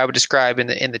to what I would describe in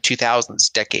the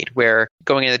 2000s decade, where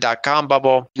going into the dot-com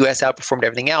bubble, U.S. outperformed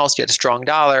everything else. You had a strong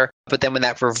dollar. But then when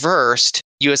that reversed,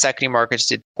 U.S. equity markets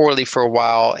did poorly for a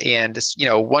while. And,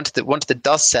 once the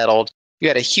dust settled, you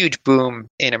had a huge boom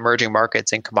in emerging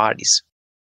markets and commodities.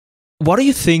 What do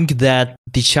you think that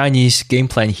the Chinese game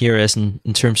plan here is in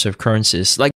terms of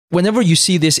currencies? Like, whenever you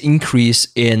see this increase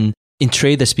in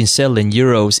trade that's been settled in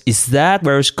euros, is that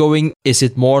where it's going? Is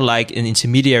it more like an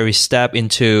intermediary step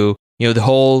into, the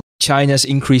whole China's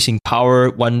increasing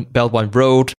power, one belt, one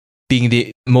road, being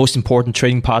the most important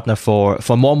trading partner for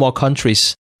more and more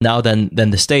countries now than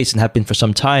the States, and have been for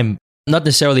some time? Not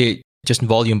necessarily just in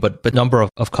volume, but number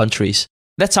of countries.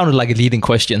 That sounded like a leading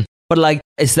question. But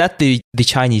is that the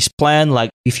Chinese plan? Like,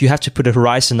 if you have to put a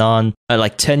horizon on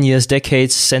 10 years,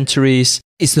 decades, centuries,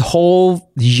 is the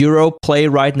whole euro play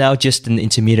right now just an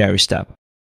intermediary step?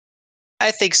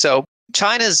 I think so.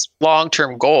 China's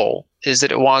long-term goal is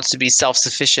that it wants to be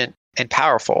self-sufficient and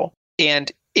powerful.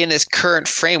 And in this current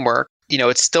framework,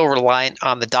 it's still reliant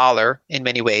on the dollar in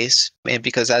many ways. And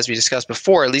because, as we discussed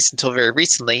before, at least until very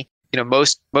recently,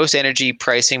 most energy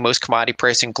pricing, most commodity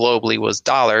pricing globally was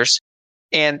dollars.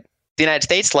 And the United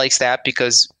States likes that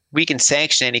because we can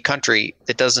sanction any country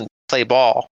that doesn't play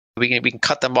ball. We can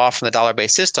cut them off from the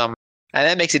dollar-based system, and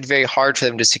that makes it very hard for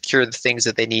them to secure the things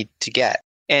that they need to get.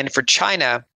 And for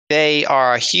China, they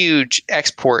are a huge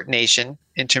export nation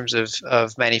in terms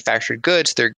of manufactured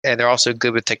goods. They're also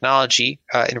good with technology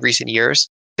in recent years.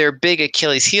 Their big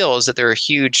Achilles heel is that they're a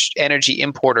huge energy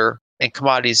importer and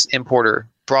commodities importer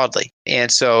broadly.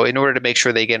 And so in order to make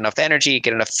sure they get enough energy,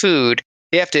 get enough food,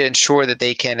 they have to ensure that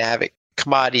they can have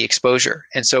commodity exposure.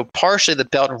 And so partially the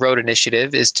Belt and Road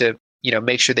Initiative is to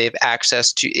make sure they have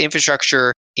access to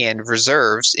infrastructure and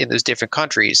reserves in those different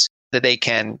countries that they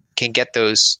can get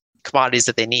those commodities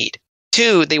that they need.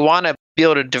 Two, they want to be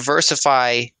able to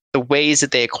diversify the ways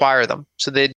that they acquire them.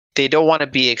 So they don't want to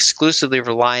be exclusively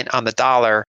reliant on the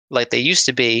dollar like they used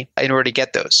to be in order to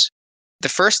get those. The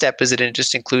first step is that it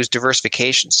just includes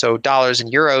diversification. So dollars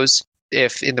and euros,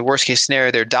 if in the worst case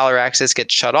scenario, their dollar access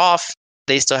gets shut off,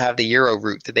 they still have the euro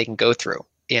route that they can go through.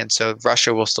 And so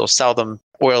Russia will still sell them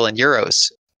oil in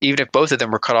euros, even if both of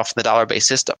them were cut off from the dollar-based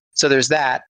system. So there's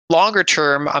that. Longer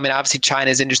term, obviously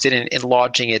China is interested in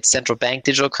launching its central bank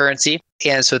digital currency.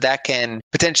 And so that can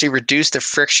potentially reduce the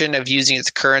friction of using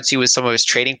its currency with some of its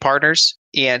trading partners.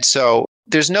 And so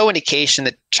there's no indication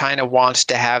that China wants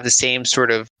to have the same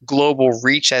sort of global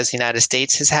reach as the United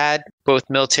States has had, both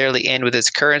militarily and with its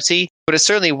currency. But it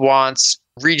certainly wants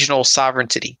regional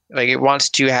sovereignty. Like it wants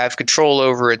to have control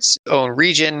over its own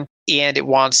region, and it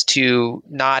wants to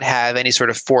not have any sort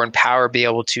of foreign power be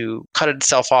able to cut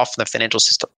itself off from the financial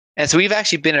system. And so we've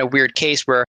actually been in a weird case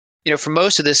where, for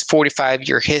most of this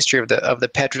 45-year history of the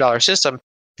petrodollar system,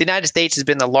 the United States has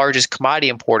been the largest commodity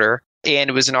importer, and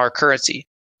it was in our currency.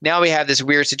 Now we have this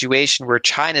weird situation where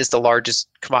China is the largest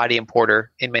commodity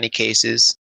importer in many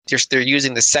cases. They're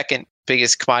using the second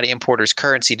biggest commodity importer's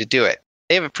currency to do it.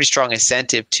 They have a pretty strong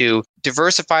incentive to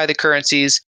diversify the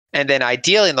currencies, and then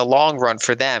ideally in the long run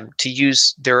for them to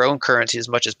use their own currency as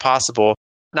much as possible.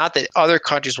 Not that other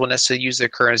countries will necessarily use their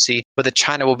currency, but that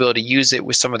China will be able to use it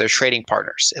with some of their trading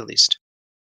partners, at least.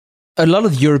 A lot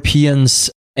of Europeans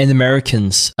and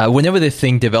Americans, whenever they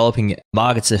think developing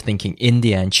markets, they're thinking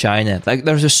India and China. Like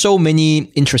there's just so many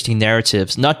interesting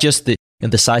narratives, not just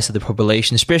the size of the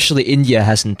population, especially India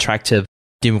has an attractive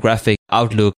demographic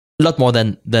outlook, a lot more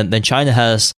than China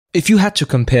has. If you had to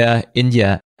compare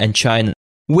India and China,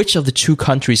 which of the two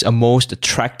countries are most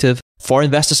attractive for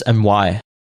investors and why?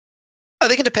 I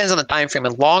think it depends on the time frame.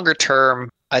 In longer term,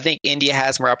 I think India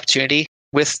has more opportunity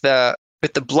with the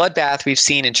bloodbath we've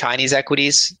seen in Chinese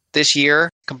equities this year,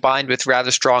 combined with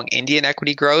rather strong Indian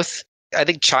equity growth. I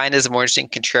think China is a more interesting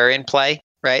contrarian play,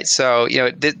 right? So,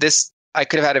 this I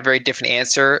could have had a very different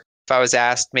answer if I was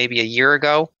asked maybe a year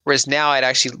ago, whereas now I'd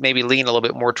actually maybe lean a little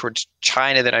bit more towards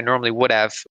China than I normally would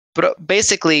have. But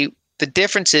basically, the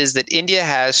difference is that India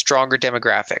has stronger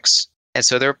demographics. And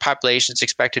so their population is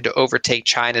expected to overtake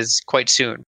China's quite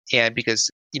soon. And because,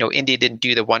 India didn't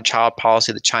do the one-child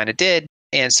policy that China did.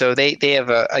 And so they have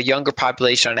a younger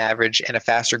population on average and a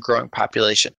faster growing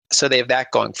population. So they have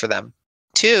that going for them.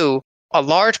 Two, a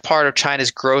large part of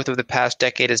China's growth over the past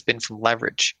decade has been from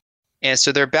leverage. And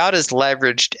so they're about as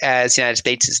leveraged as the United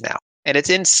States is now. And it's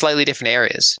in slightly different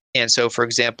areas. And so, for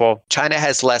example, China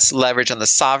has less leverage on the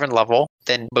sovereign level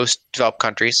than most developed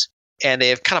countries. And they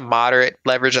have kind of moderate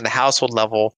leverage on the household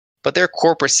level, but their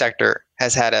corporate sector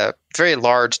has had a very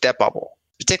large debt bubble,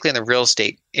 particularly in the real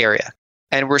estate area.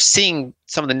 And we're seeing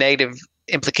some of the negative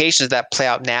implications of that play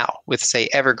out now with, say,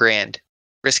 Evergrande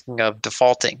risking of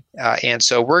defaulting. And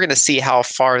so we're going to see how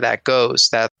far that goes,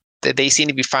 that they seem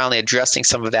to be finally addressing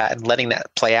some of that and letting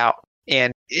that play out.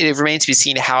 And it remains to be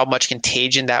seen how much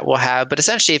contagion that will have. But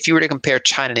essentially, if you were to compare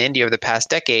China and India over the past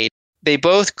decade, they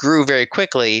both grew very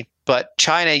quickly. But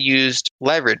China used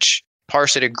leverage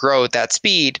partially to grow at that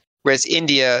speed, whereas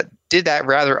India did that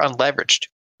rather unleveraged.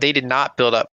 They did not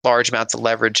build up large amounts of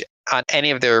leverage on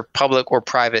any of their public or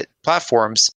private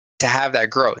platforms to have that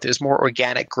growth. It was more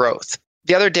organic growth.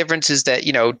 The other difference is that,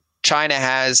 China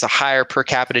has a higher per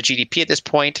capita GDP at this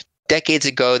point. Decades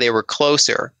ago, they were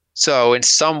closer. So in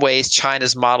some ways,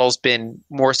 China's model's been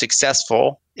more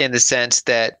successful in the sense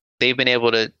that they've been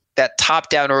able to that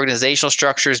top-down organizational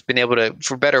structure has been able to,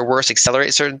 for better or worse,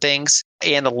 accelerate certain things.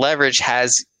 And the leverage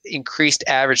has increased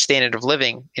average standard of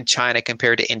living in China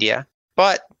compared to India.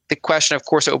 But the question, of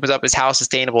course, opens up is how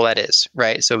sustainable that is,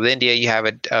 right? So with India, you have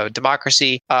a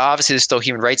democracy. Obviously, there's still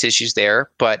human rights issues there,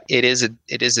 but it is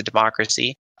a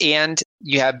democracy. And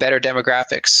you have better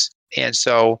demographics. And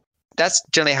so that's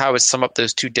generally how I would sum up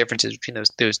those two differences between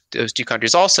those two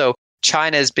countries. Also,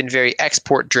 China has been very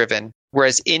export-driven,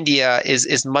 whereas India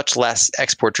is much less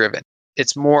export-driven.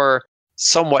 It's more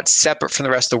somewhat separate from the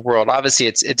rest of the world. Obviously,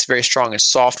 it's very strong in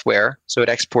software, so it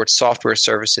exports software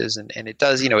services, and it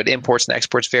does, it imports and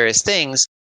exports various things.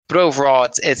 But overall,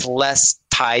 it's less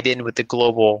tied in with the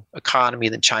global economy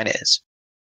than China is.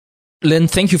 Lynn,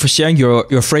 thank you for sharing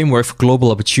your framework for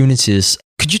global opportunities.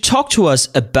 Could you talk to us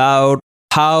about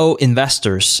how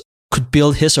investors could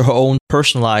build his or her own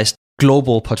personalized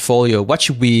global portfolio? What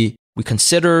should we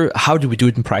consider? How do we do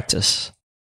it in practice?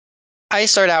 I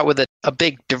start out with a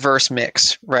big diverse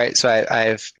mix, right? So I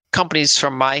have companies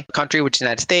from my country, which is the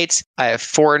United States. I have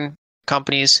foreign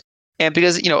companies. And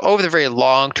because, over the very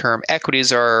long term,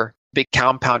 equities are big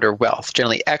compounder wealth.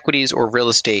 Generally, equities or real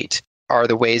estate are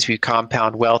the ways we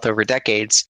compound wealth over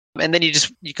decades. And then you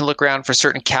can look around for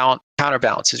certain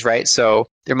counterbalances, right? So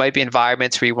there might be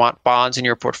environments where you want bonds in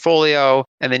your portfolio,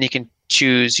 and then you can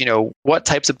choose, what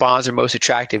types of bonds are most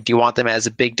attractive. Do you want them as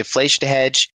a big deflation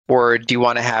hedge, or do you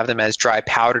want to have them as dry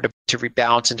powder to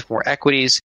rebalance into more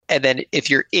equities? And then if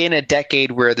you're in a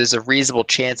decade where there's a reasonable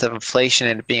chance of inflation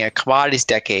and it being a commodities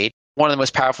decade, one of the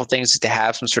most powerful things is to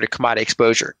have some sort of commodity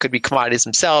exposure. Could be commodities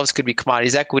themselves, could be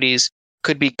commodities equities,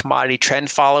 could be commodity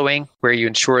trend following, where you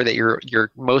ensure that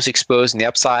you're most exposed in the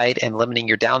upside and limiting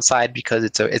your downside because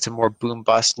it's a more boom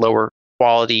bust, lower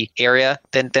quality area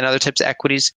than other types of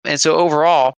equities. And so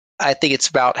overall, I think it's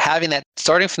about having that,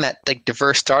 starting from that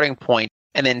diverse starting point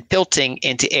and then tilting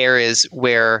into areas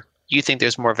where you think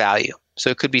there's more value.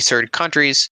 So it could be certain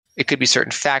countries, it could be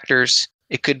certain factors,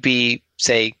 it could be,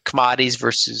 say, commodities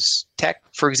versus tech,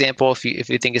 for example, if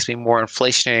you think it's being more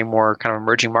inflationary, more kind of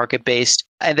emerging market based,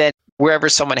 and then wherever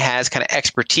someone has kind of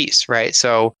expertise, right?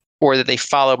 So, or that they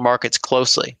follow markets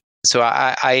closely. So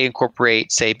I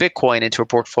incorporate, say, Bitcoin into a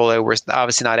portfolio where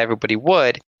obviously not everybody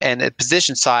would, and the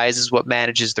position size is what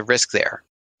manages the risk there.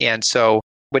 And so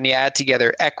when you add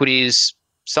together equities,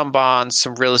 some bonds,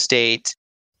 some real estate,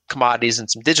 commodities,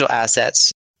 and some digital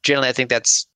assets, generally I think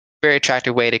that's a very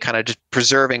attractive way to kind of just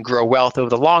preserve and grow wealth over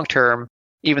the long term,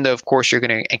 even though, of course, you're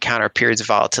going to encounter periods of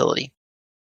volatility.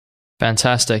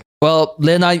 Fantastic. Well,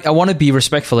 Lynn, I want to be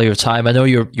respectful of your time. I know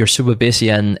you're super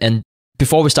busy, and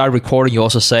before we started recording, you're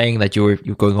also saying that you're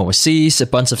going overseas. A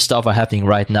bunch of stuff are happening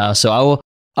right now, so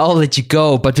I'll let you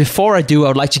go. But before I do, I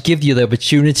would like to give you the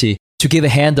opportunity to give a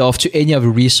handoff to any of the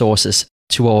resources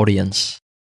to our audience.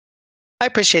 I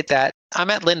appreciate that. I'm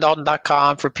at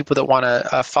lyndalden.com for people that want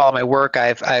to follow my work.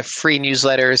 I have free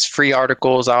newsletters, free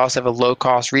articles. I also have a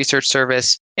low-cost research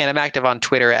service, and I'm active on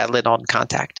Twitter at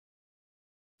lyndaldencontact.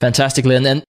 Fantastic, Lynn.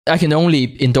 And I can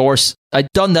only endorse, I've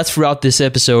done that throughout this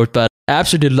episode, but I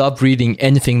absolutely love reading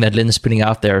anything that Lynn is putting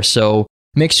out there. So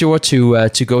make sure to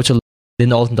go to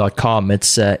lyndalden.com.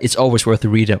 It's always worth a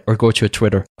read, or go to a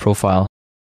Twitter profile.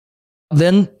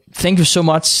 Lynn, thank you so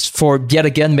much for yet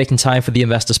again making time for the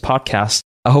Investors Podcast.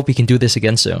 I hope we can do this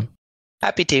again soon.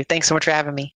 Happy to. Thanks so much for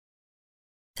having me.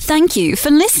 Thank you for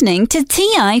listening to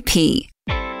TIP.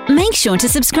 Make sure to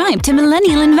subscribe to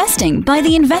Millennial Investing by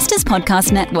the Investors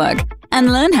Podcast Network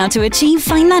and learn how to achieve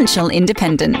financial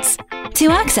independence. To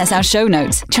access our show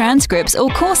notes, transcripts, or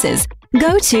courses,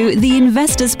 go to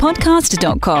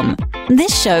theinvestorspodcast.com.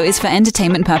 This show is for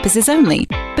entertainment purposes only.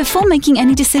 Before making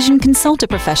any decision, consult a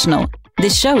professional.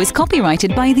 This show is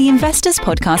copyrighted by the Investors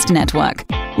Podcast Network.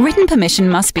 Written permission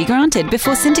must be granted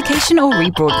before syndication or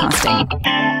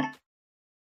rebroadcasting.